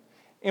them.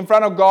 In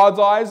front of God's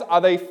eyes,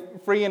 are they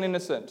free and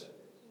innocent?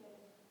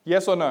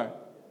 Yes or no?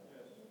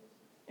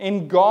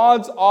 In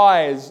God's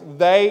eyes,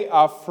 they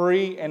are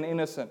free and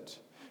innocent.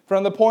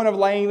 From the point of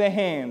laying their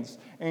hands,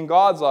 in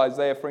God's eyes,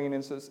 they are free and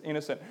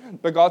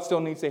innocent. But God still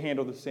needs to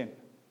handle the sin.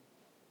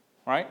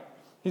 Right?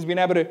 He's been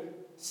able to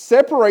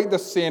separate the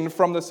sin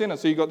from the sinner.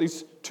 So you've got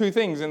these two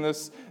things in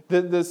this.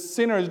 The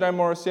sinner is no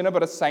more a sinner,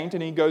 but a saint,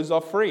 and he goes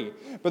off free.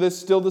 But there's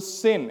still the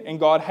sin, and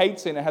God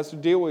hates sin and has to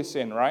deal with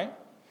sin, right?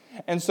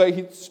 And so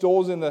he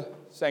stores in the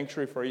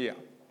sanctuary for a year.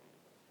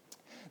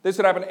 This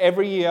would happen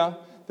every year.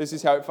 This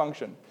is how it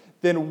functioned.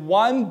 Then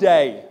one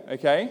day,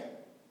 okay,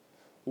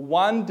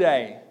 one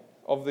day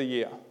of the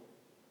year,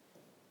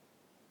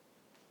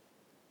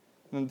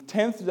 on the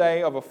 10th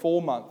day of a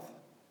full month,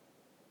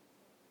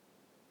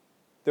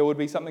 there would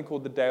be something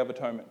called the Day of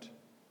Atonement.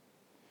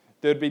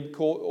 There would be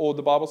called, or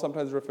the Bible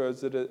sometimes refers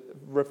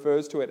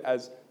to it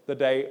as the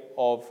Day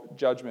of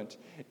Judgment.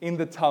 In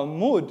the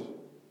Talmud,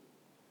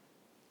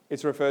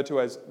 it's referred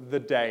to as the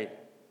day.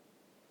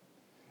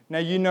 Now,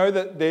 you know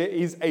that there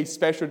is a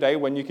special day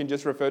when you can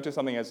just refer to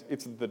something as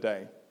it's the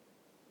day.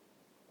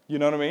 You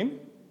know what I mean?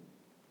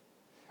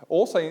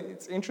 Also,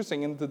 it's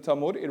interesting, in the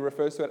Talmud, it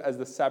refers to it as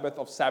the Sabbath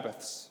of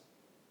Sabbaths.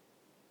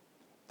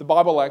 The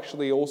Bible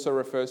actually also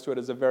refers to it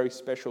as a very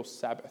special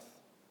Sabbath.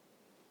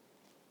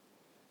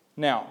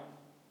 Now,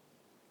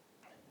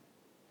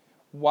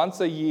 once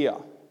a year,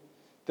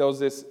 there was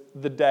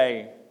the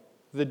day,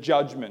 the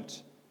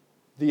judgment,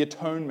 the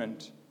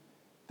atonement,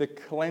 the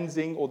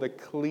cleansing or the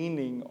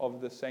cleaning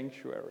of the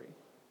sanctuary.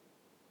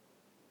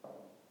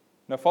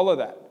 Now follow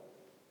that.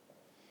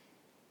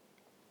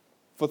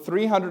 For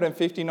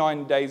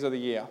 359 days of the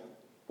year,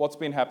 what's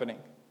been happening?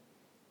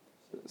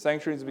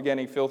 Sanctuaries are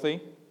getting filthy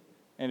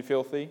and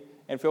filthy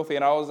and filthy.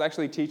 And I was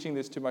actually teaching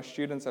this to my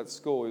students at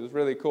school. It was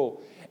really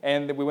cool.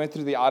 And we went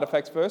through the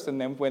artifacts first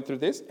and then went through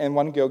this. And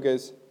one girl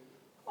goes,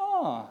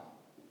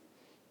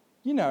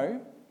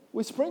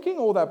 we're sprinkling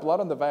all that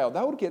blood on the veil.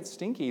 That would get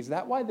stinky. Is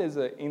that why there's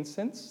an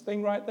incense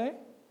thing right there?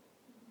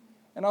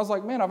 And I was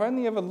like, man, I've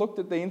only ever looked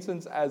at the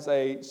incense as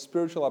a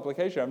spiritual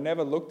application. I've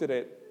never looked at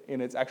it in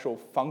its actual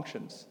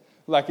functions,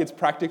 like its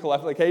practical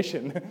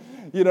application.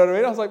 You know what I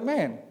mean? I was like,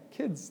 man,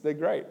 kids, they're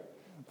great.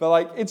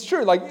 But it's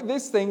true.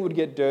 This thing would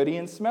get dirty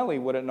and smelly,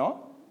 would it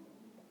not?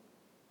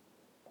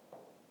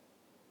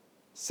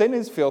 Sin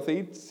is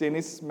filthy, sin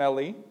is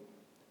smelly,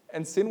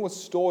 and sin was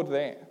stored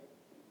there.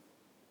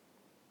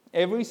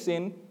 Every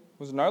sin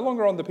was no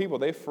longer on the people.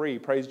 They're free.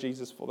 Praise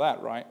Jesus for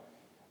that, right?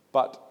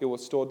 But it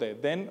was stored there.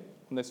 Then,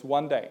 on this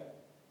one day,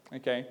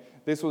 okay,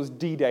 this was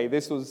D-Day.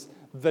 This was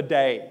the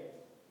day.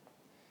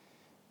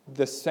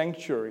 The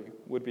sanctuary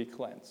would be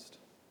cleansed.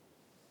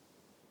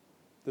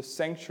 The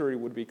sanctuary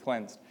would be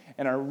cleansed.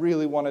 And I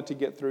really wanted to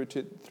get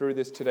through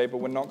this today, but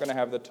we're not going to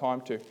have the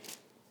time to.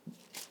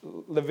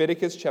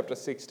 Leviticus chapter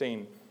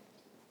 16.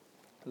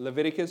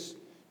 Leviticus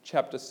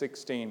chapter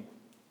 16.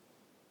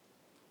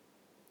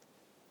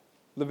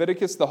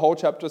 Leviticus, the whole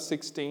chapter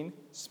 16,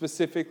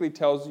 specifically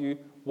tells you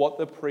what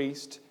the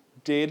priest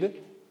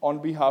did on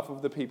behalf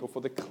of the people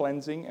for the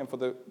cleansing and for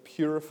the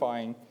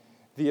purifying,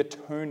 the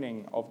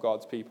atoning of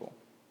God's people.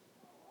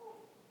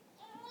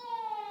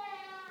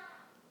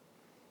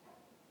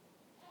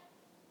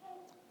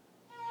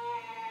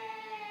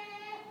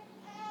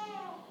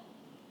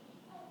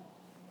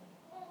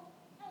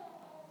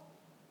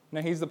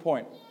 Now, here's the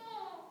point.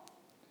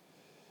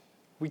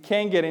 We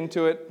can get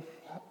into it.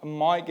 I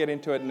might get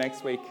into it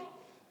next week.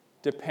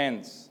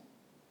 Depends.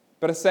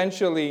 But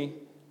essentially,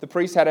 the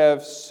priest had to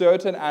have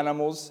certain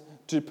animals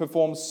to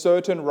perform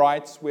certain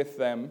rites with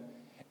them.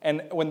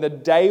 And when the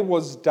day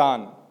was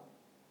done,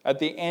 at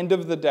the end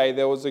of the day,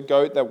 there was a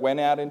goat that went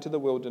out into the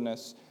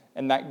wilderness,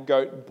 and that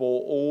goat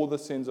bore all the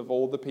sins of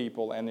all the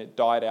people, and it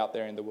died out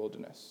there in the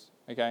wilderness.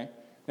 Okay?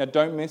 Now,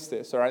 don't miss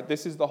this, all right?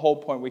 This is the whole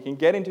point. We can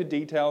get into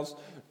details,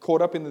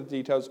 caught up in the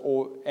details,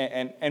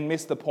 and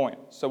miss the point.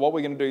 So what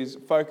we're going to do is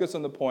focus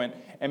on the point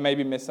and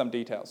maybe miss some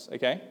details,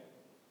 okay?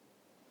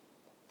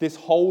 This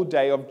whole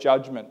day of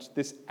judgment,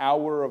 this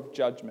hour of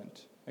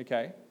judgment,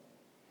 okay,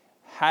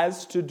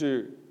 has to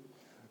do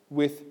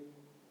with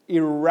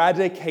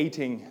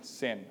eradicating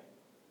sin.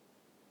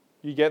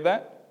 You get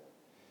that?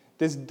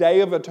 This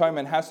Day of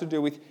Atonement has to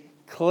do with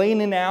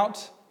cleaning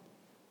out.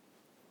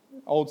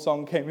 Old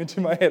song came into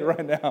my head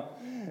right now.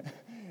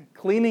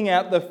 Cleaning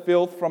out the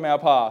filth from our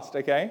past,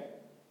 okay?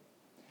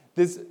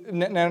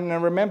 Now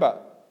remember,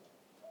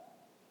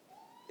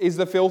 is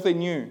the filth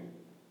in you?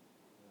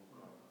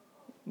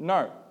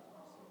 No.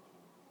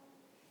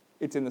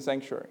 It's in the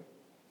sanctuary.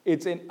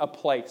 It's in a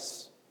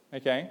place,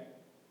 okay?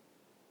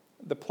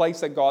 The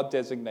place that God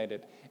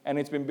designated. And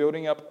it's been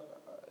building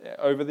up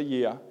over the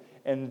year.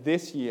 And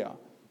this year,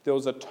 there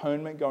was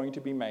atonement going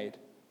to be made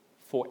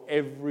for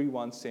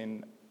everyone's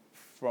sin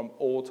from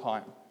all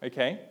time,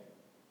 okay?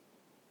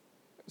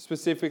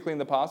 Specifically in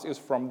the past, it was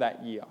from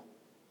that year.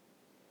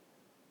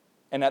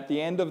 And at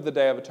the end of the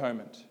Day of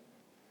Atonement,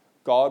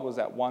 God was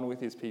at one with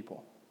his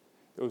people.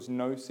 There was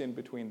no sin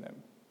between them.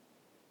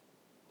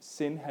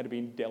 Sin had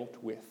been dealt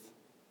with.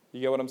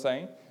 You get what I'm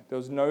saying? There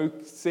was no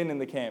sin in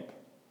the camp.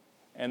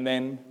 And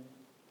then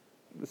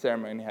the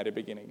ceremony had a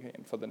beginning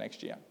again for the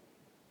next year.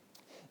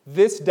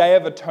 This Day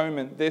of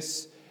Atonement,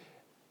 this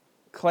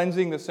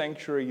cleansing the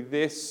sanctuary,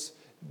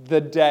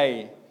 the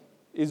day,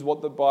 is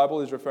what the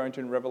Bible is referring to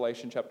in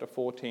Revelation chapter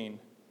 14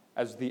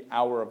 as the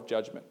hour of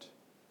judgment.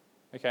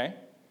 Okay?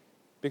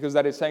 Because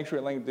that is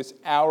sanctuary language, this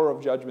hour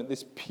of judgment,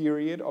 this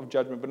period of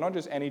judgment, but not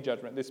just any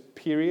judgment, this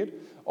period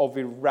of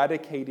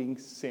eradicating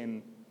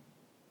sin.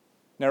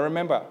 Now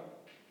remember,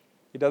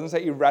 it doesn't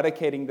say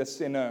eradicating the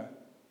sinner.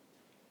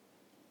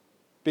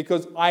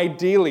 Because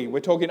ideally, we're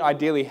talking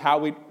ideally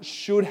how it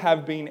should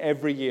have been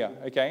every year,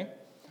 okay?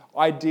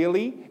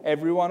 Ideally,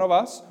 every one of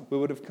us, we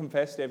would have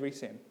confessed every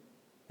sin,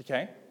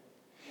 okay?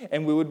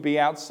 And we would be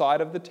outside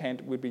of the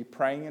tent, we'd be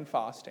praying and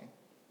fasting,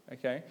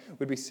 okay?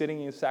 We'd be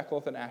sitting in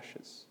sackcloth and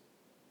ashes.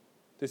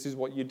 This is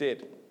what you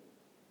did.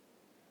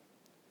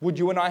 Would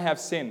you and I have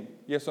sin?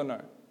 Yes or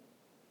no?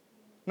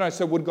 No,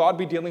 so would God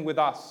be dealing with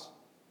us?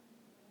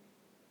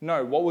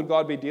 No, what would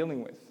God be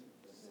dealing with?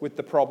 With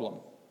the problem.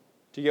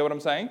 Do you get what I'm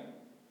saying?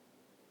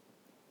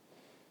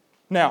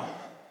 Now,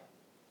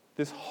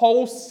 this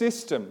whole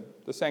system,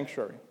 the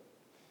sanctuary,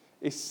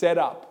 is set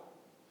up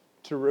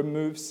to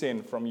remove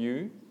sin from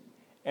you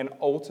and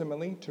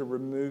ultimately to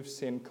remove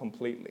sin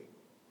completely.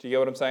 Do you get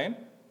what I'm saying?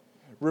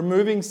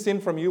 Removing sin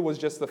from you was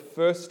just the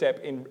first step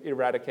in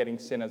eradicating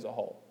sin as a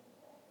whole.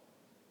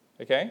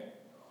 Okay?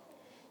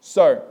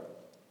 So,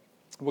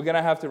 we're going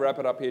to have to wrap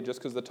it up here just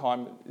because the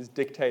time is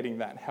dictating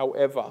that.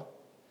 However,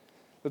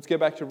 let's get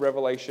back to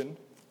Revelation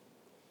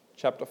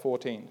chapter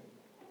 14.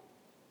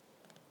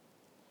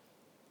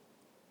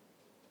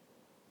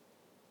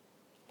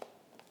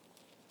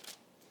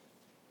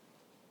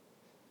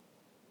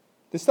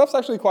 This stuff's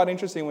actually quite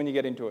interesting when you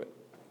get into it.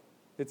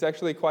 It's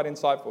actually quite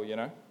insightful, you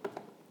know.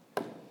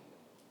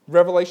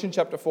 Revelation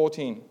chapter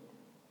 14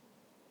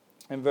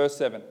 and verse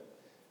 7.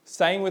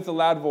 Saying with a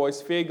loud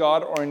voice, fear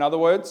God, or in other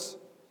words,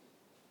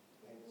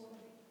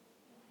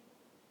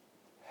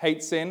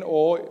 hate sin,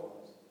 or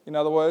in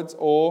other words,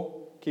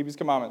 or keep his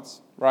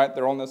commandments, right?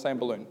 They're all in the same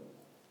balloon.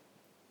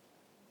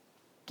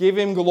 Give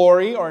him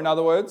glory, or in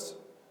other words,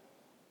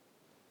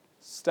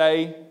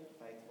 stay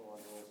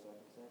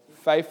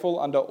faithful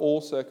under all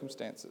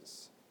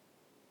circumstances.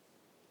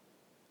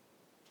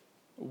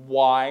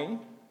 Why?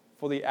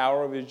 For the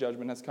hour of his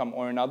judgment has come,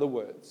 or in other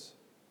words,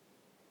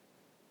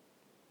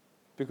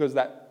 because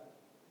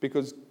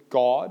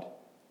God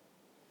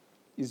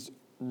has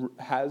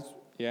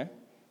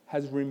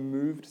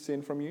removed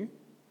sin from you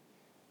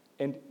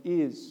and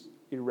is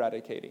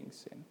eradicating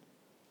sin.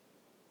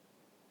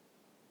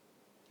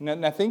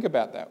 Now think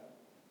about that.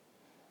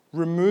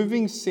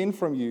 Removing sin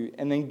from you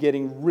and then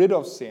getting rid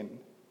of sin.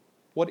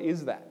 What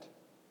is that?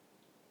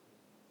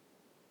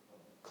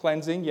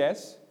 Cleansing,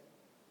 yes.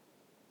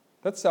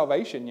 That's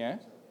salvation, yeah?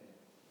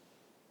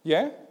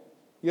 Yeah?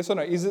 Yes or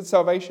no? Is it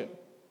salvation?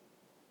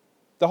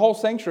 The whole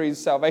sanctuary is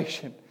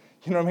salvation.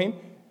 You know what I mean?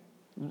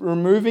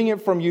 Removing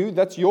it from you,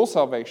 that's your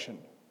salvation.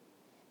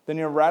 Then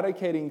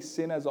eradicating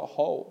sin as a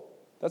whole,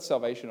 that's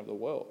salvation of the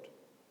world.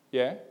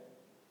 Yeah?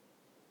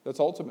 That's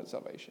ultimate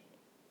salvation.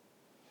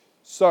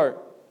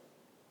 So,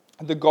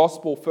 the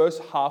gospel,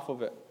 first half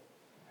of it.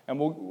 And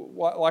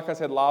like I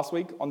said last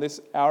week, on this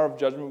hour of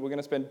judgment, we're going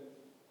to spend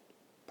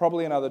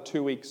probably another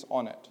 2 weeks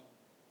on it.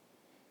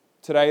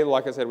 Today,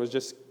 like I said, was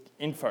just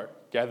info,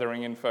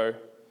 gathering info.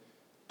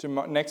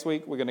 Next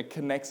week, we're going to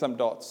connect some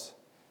dots.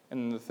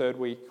 And then the third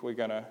week, we're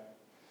going to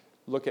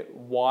look at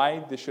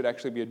why this should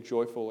actually be a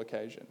joyful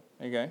occasion.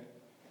 Okay?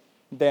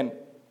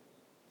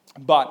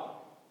 But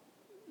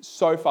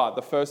so far,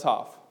 the first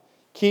half,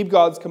 keep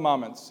God's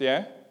commandments,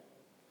 yeah?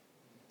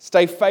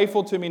 Stay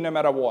faithful to me no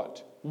matter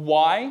what.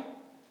 Why?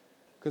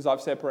 Because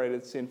I've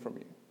separated sin from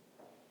you.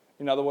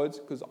 In other words,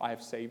 because I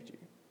have saved you.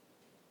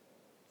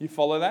 You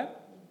follow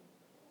that?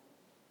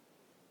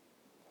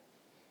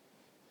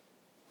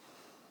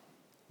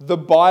 The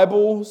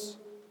Bible's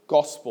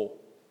gospel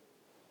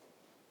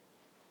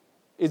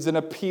is an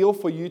appeal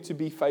for you to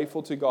be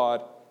faithful to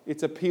God.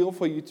 It's an appeal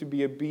for you to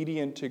be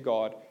obedient to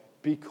God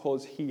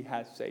because He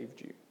has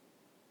saved you.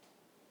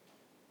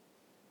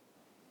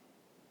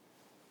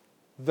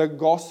 The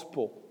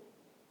gospel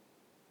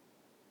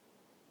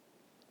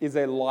is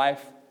a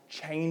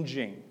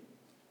life-changing,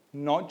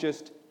 not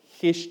just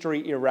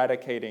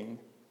history-eradicating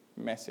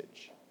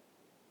message.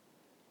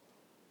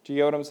 Do you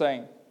get what I'm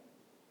saying?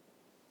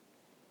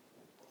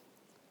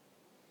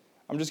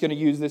 I'm just going to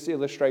use this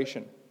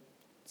illustration.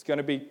 It's going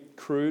to be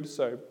crude,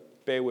 so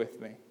bear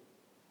with me.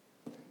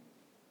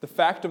 The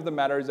fact of the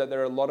matter is that there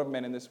are a lot of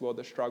men in this world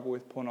that struggle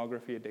with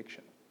pornography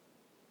addiction.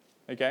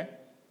 Okay?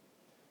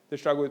 They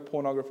struggle with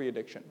pornography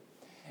addiction.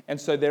 And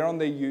so they're on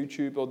their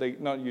YouTube, or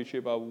not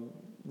YouTube,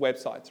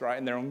 websites, right?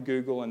 And they're on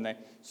Google and they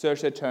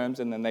search their terms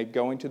and then they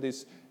go into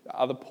these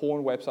other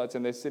porn websites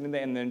and they're sitting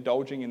there and they're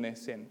indulging in their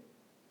sin.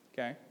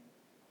 Okay?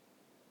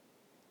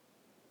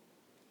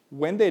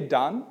 When they're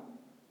done,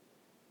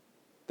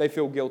 they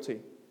feel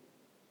guilty.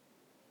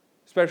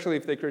 Especially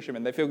if they're Christian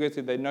men. They feel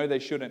guilty. They know they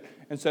shouldn't.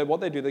 And so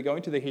what they do, they go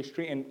into the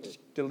history and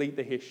delete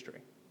the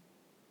history.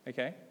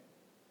 Okay?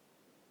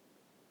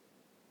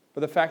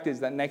 But the fact is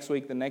that next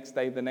week, the next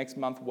day, the next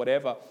month,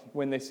 whatever,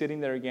 when they're sitting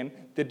there again,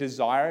 the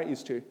desire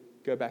is to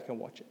go back and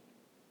watch it.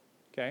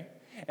 Okay?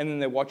 And then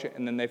they watch it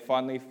and then they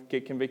finally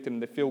get convicted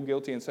and they feel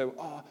guilty and say,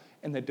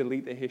 and they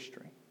delete their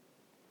history.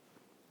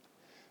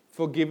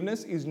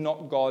 Forgiveness is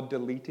not God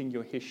deleting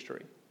your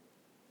history.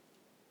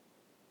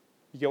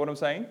 You get what I'm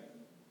saying?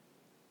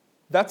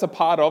 That's a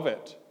part of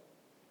it.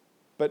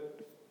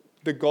 But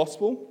the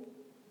gospel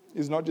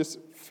is not just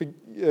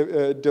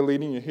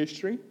deleting your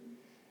history.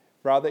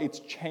 Rather, it's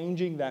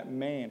changing that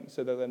man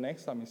so that the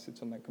next time he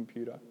sits on that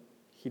computer,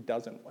 he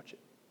doesn't watch it.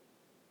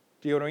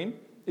 Do you know what I mean?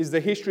 Is the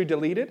history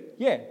deleted?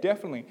 Yeah,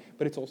 definitely.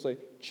 But it's also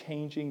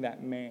changing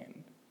that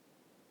man.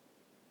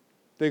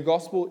 The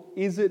gospel,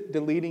 is it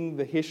deleting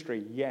the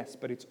history? Yes,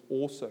 but it's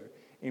also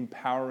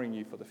empowering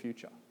you for the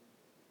future.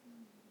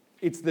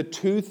 It's the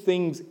two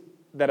things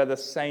that are the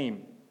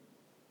same.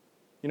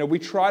 You know, we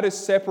try to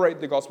separate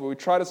the gospel. We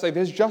try to say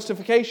there's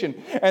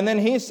justification and then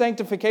here's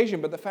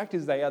sanctification. But the fact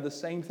is they are the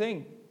same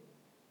thing.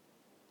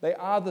 They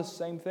are the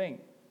same thing.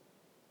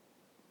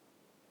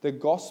 The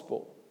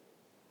gospel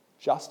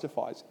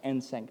justifies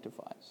and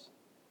sanctifies.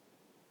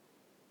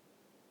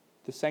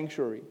 The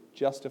sanctuary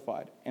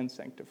justified and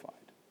sanctified.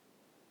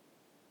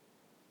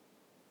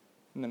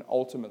 And then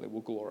ultimately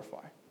will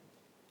glorify.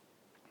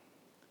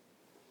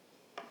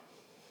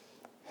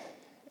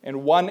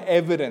 And one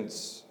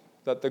evidence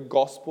that the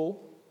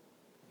gospel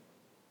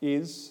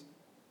is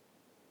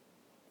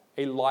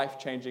a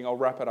life-changing, I'll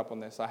wrap it up on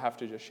this, I have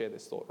to just share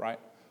this thought, right?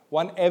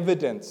 One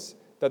evidence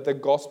that the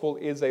gospel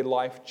is a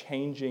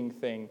life-changing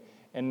thing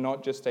and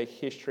not just a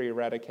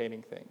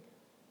history-eradicating thing.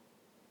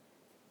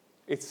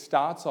 It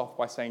starts off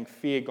by saying,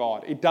 fear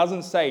God. It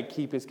doesn't say,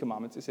 keep His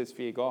commandments. It says,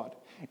 fear God.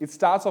 It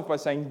starts off by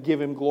saying, give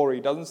Him glory.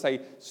 It doesn't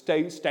say,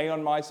 stay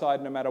on my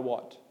side no matter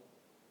what.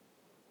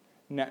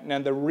 Now,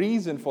 the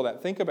reason for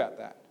that, think about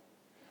that.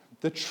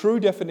 The true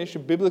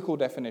definition, biblical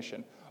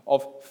definition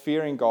of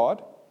fearing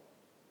God,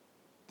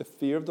 the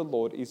fear of the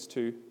Lord is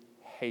to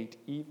hate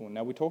evil.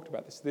 Now, we talked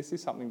about this. This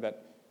is something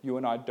that you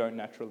and I don't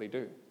naturally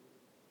do.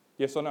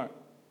 Yes or no?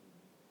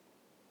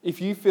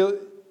 If you feel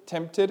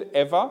tempted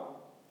ever,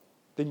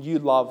 then you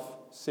love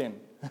sin.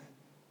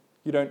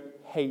 You don't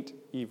hate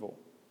evil.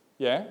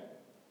 Yeah?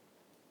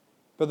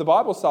 But the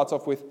Bible starts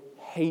off with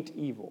hate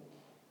evil.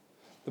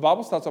 The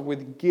Bible starts off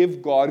with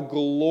give God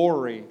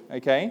glory.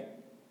 Okay?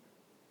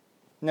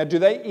 Now, do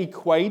they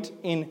equate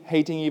in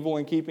hating evil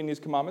and keeping His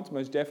commandments?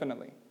 Most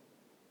definitely.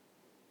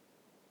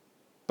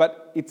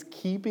 But it's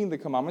keeping the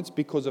commandments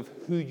because of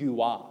who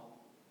you are,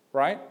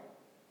 right?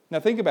 Now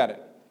think about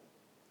it.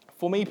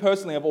 For me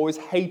personally, I've always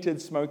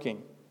hated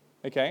smoking,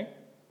 okay?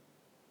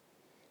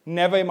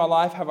 Never in my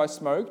life have I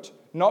smoked,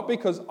 not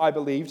because I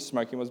believed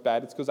smoking was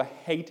bad, it's because I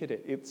hated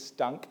it. It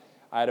stunk.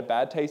 I had a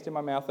bad taste in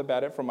my mouth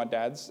about it from my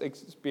dad's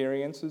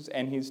experiences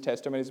and his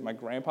testimonies. My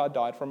grandpa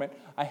died from it.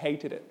 I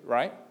hated it,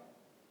 right?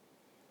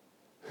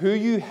 Who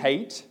you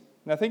hate,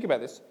 now think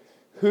about this,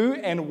 who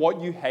and what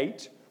you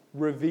hate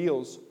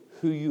reveals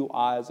who you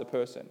are as a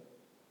person.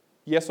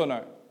 Yes or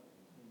no?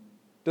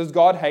 Does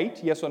God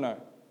hate? Yes or no?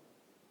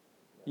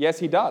 Yes,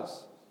 He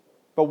does.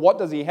 But what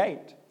does He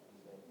hate?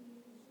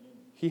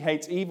 He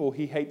hates evil.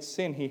 He hates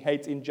sin. He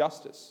hates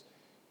injustice.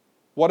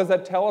 What does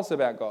that tell us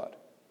about God?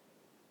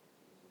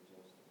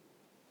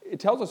 It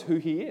tells us who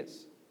He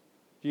is.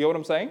 Do you get what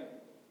I'm saying?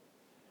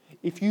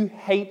 If you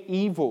hate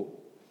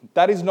evil,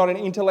 that is not an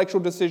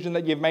intellectual decision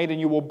that you've made and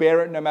you will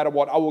bear it no matter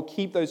what. I will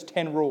keep those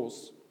 10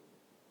 rules.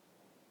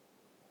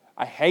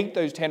 I hate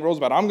those 10 rules,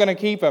 but I'm going to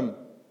keep them.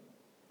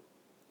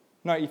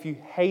 No, if you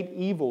hate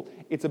evil,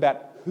 it's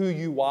about who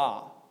you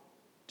are.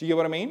 Do you get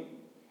what I mean?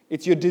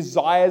 It's your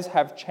desires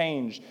have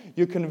changed.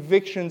 Your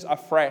convictions are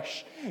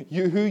fresh.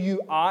 Who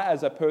you are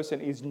as a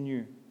person is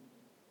new.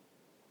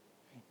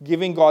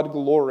 Giving God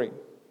glory.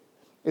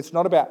 It's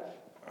not about,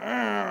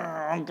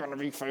 I'm going to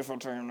be faithful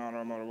to him.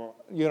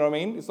 You know what I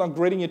mean? It's not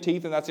gritting your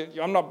teeth and that's it.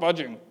 I'm not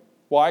budging.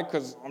 Why?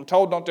 Because I'm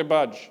told not to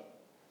budge.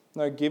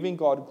 No, giving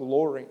God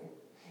glory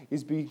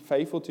is being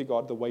faithful to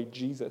God the way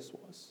Jesus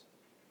was.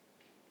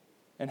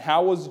 And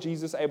how was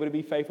Jesus able to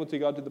be faithful to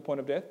God to the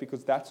point of death?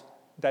 Because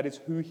that is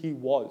who he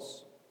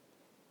was.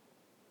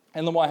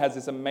 Ellen White has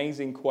this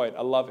amazing quote.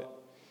 I love it.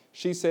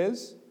 She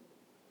says,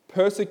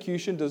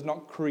 persecution does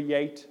not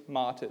create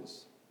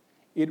martyrs.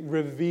 It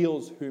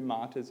reveals who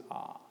martyrs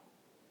are.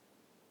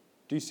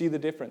 Do you see the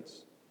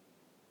difference?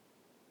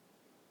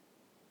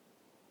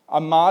 A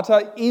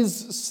martyr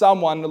is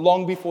someone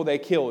long before they're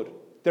killed.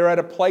 They're at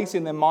a place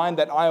in their mind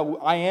that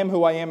I am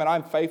who I am and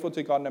I'm faithful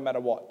to God no matter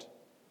what.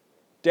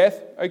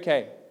 Death,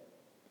 okay.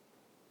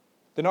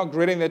 They're not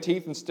gritting their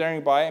teeth and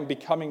staring by and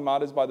becoming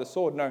martyrs by the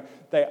sword. No,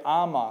 they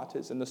are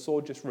martyrs and the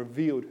sword just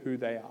revealed who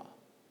they are.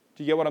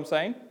 Do you get what I'm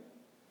saying?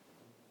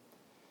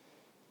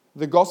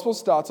 The gospel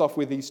starts off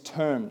with these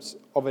terms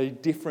of a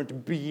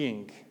different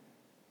being.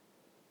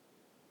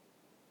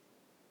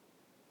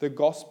 The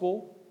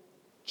gospel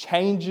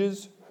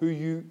changes who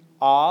you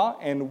are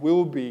and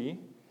will be,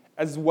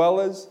 as well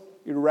as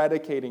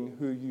eradicating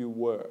who you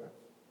were.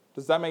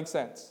 Does that make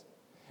sense?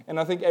 And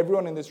I think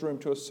everyone in this room,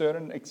 to a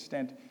certain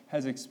extent,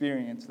 has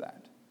experienced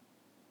that.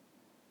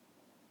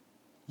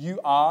 You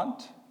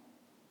aren't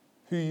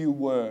who you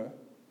were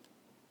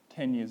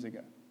 10 years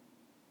ago.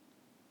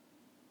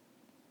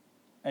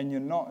 And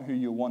you're not who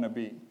you want to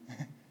be.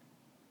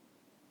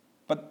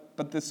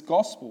 But this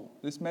gospel,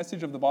 this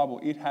message of the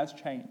Bible, it has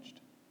changed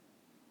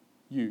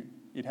you.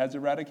 It has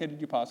eradicated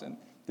your past. And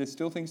there's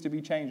still things to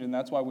be changed. And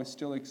that's why we're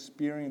still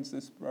experiencing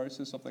this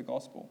process of the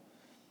gospel.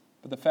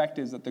 But the fact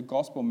is that the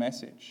gospel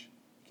message,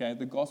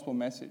 the gospel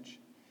message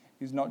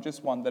is not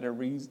just one that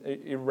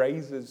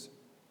erases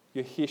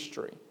your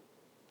history,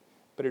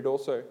 but it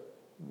also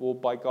will,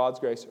 by God's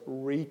grace,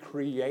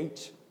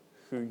 recreate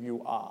who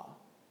you are.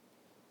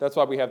 That's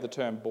why we have the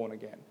term born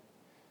again.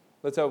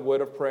 Let's have a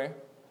word of prayer.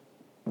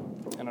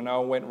 And I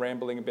know I went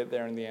rambling a bit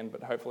there in the end,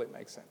 but hopefully it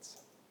makes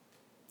sense.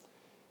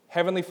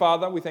 Heavenly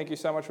Father, we thank you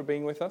so much for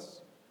being with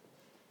us.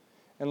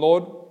 And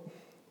Lord,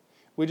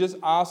 we just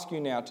ask you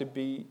now to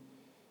be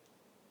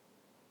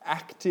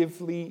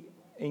actively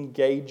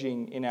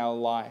engaging in our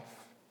life.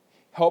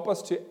 Help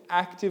us to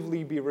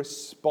actively be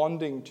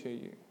responding to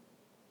you.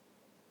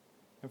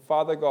 And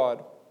Father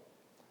God,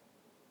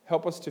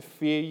 help us to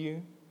fear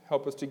you.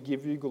 Help us to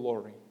give you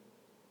glory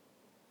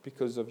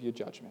because of your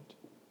judgment.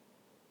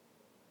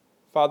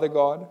 Father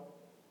God,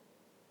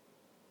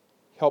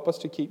 help us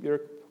to keep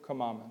your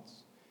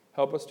commandments.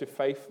 Help us to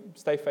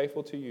stay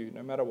faithful to you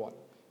no matter what,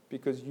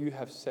 because you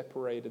have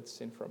separated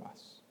sin from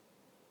us.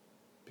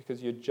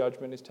 Because your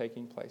judgment is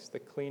taking place. The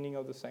cleaning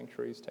of the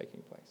sanctuary is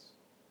taking place.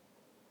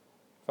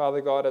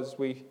 Father God, as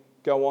we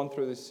go on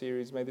through this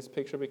series, may this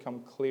picture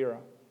become clearer.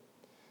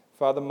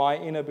 Father, my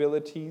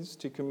inabilities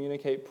to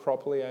communicate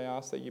properly, I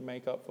ask that you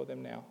make up for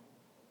them now.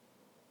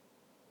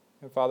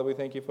 And Father, we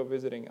thank you for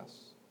visiting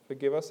us.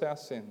 Forgive us our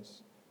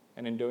sins,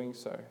 and in doing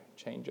so,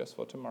 change us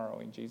for tomorrow.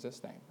 In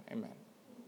Jesus' name, amen.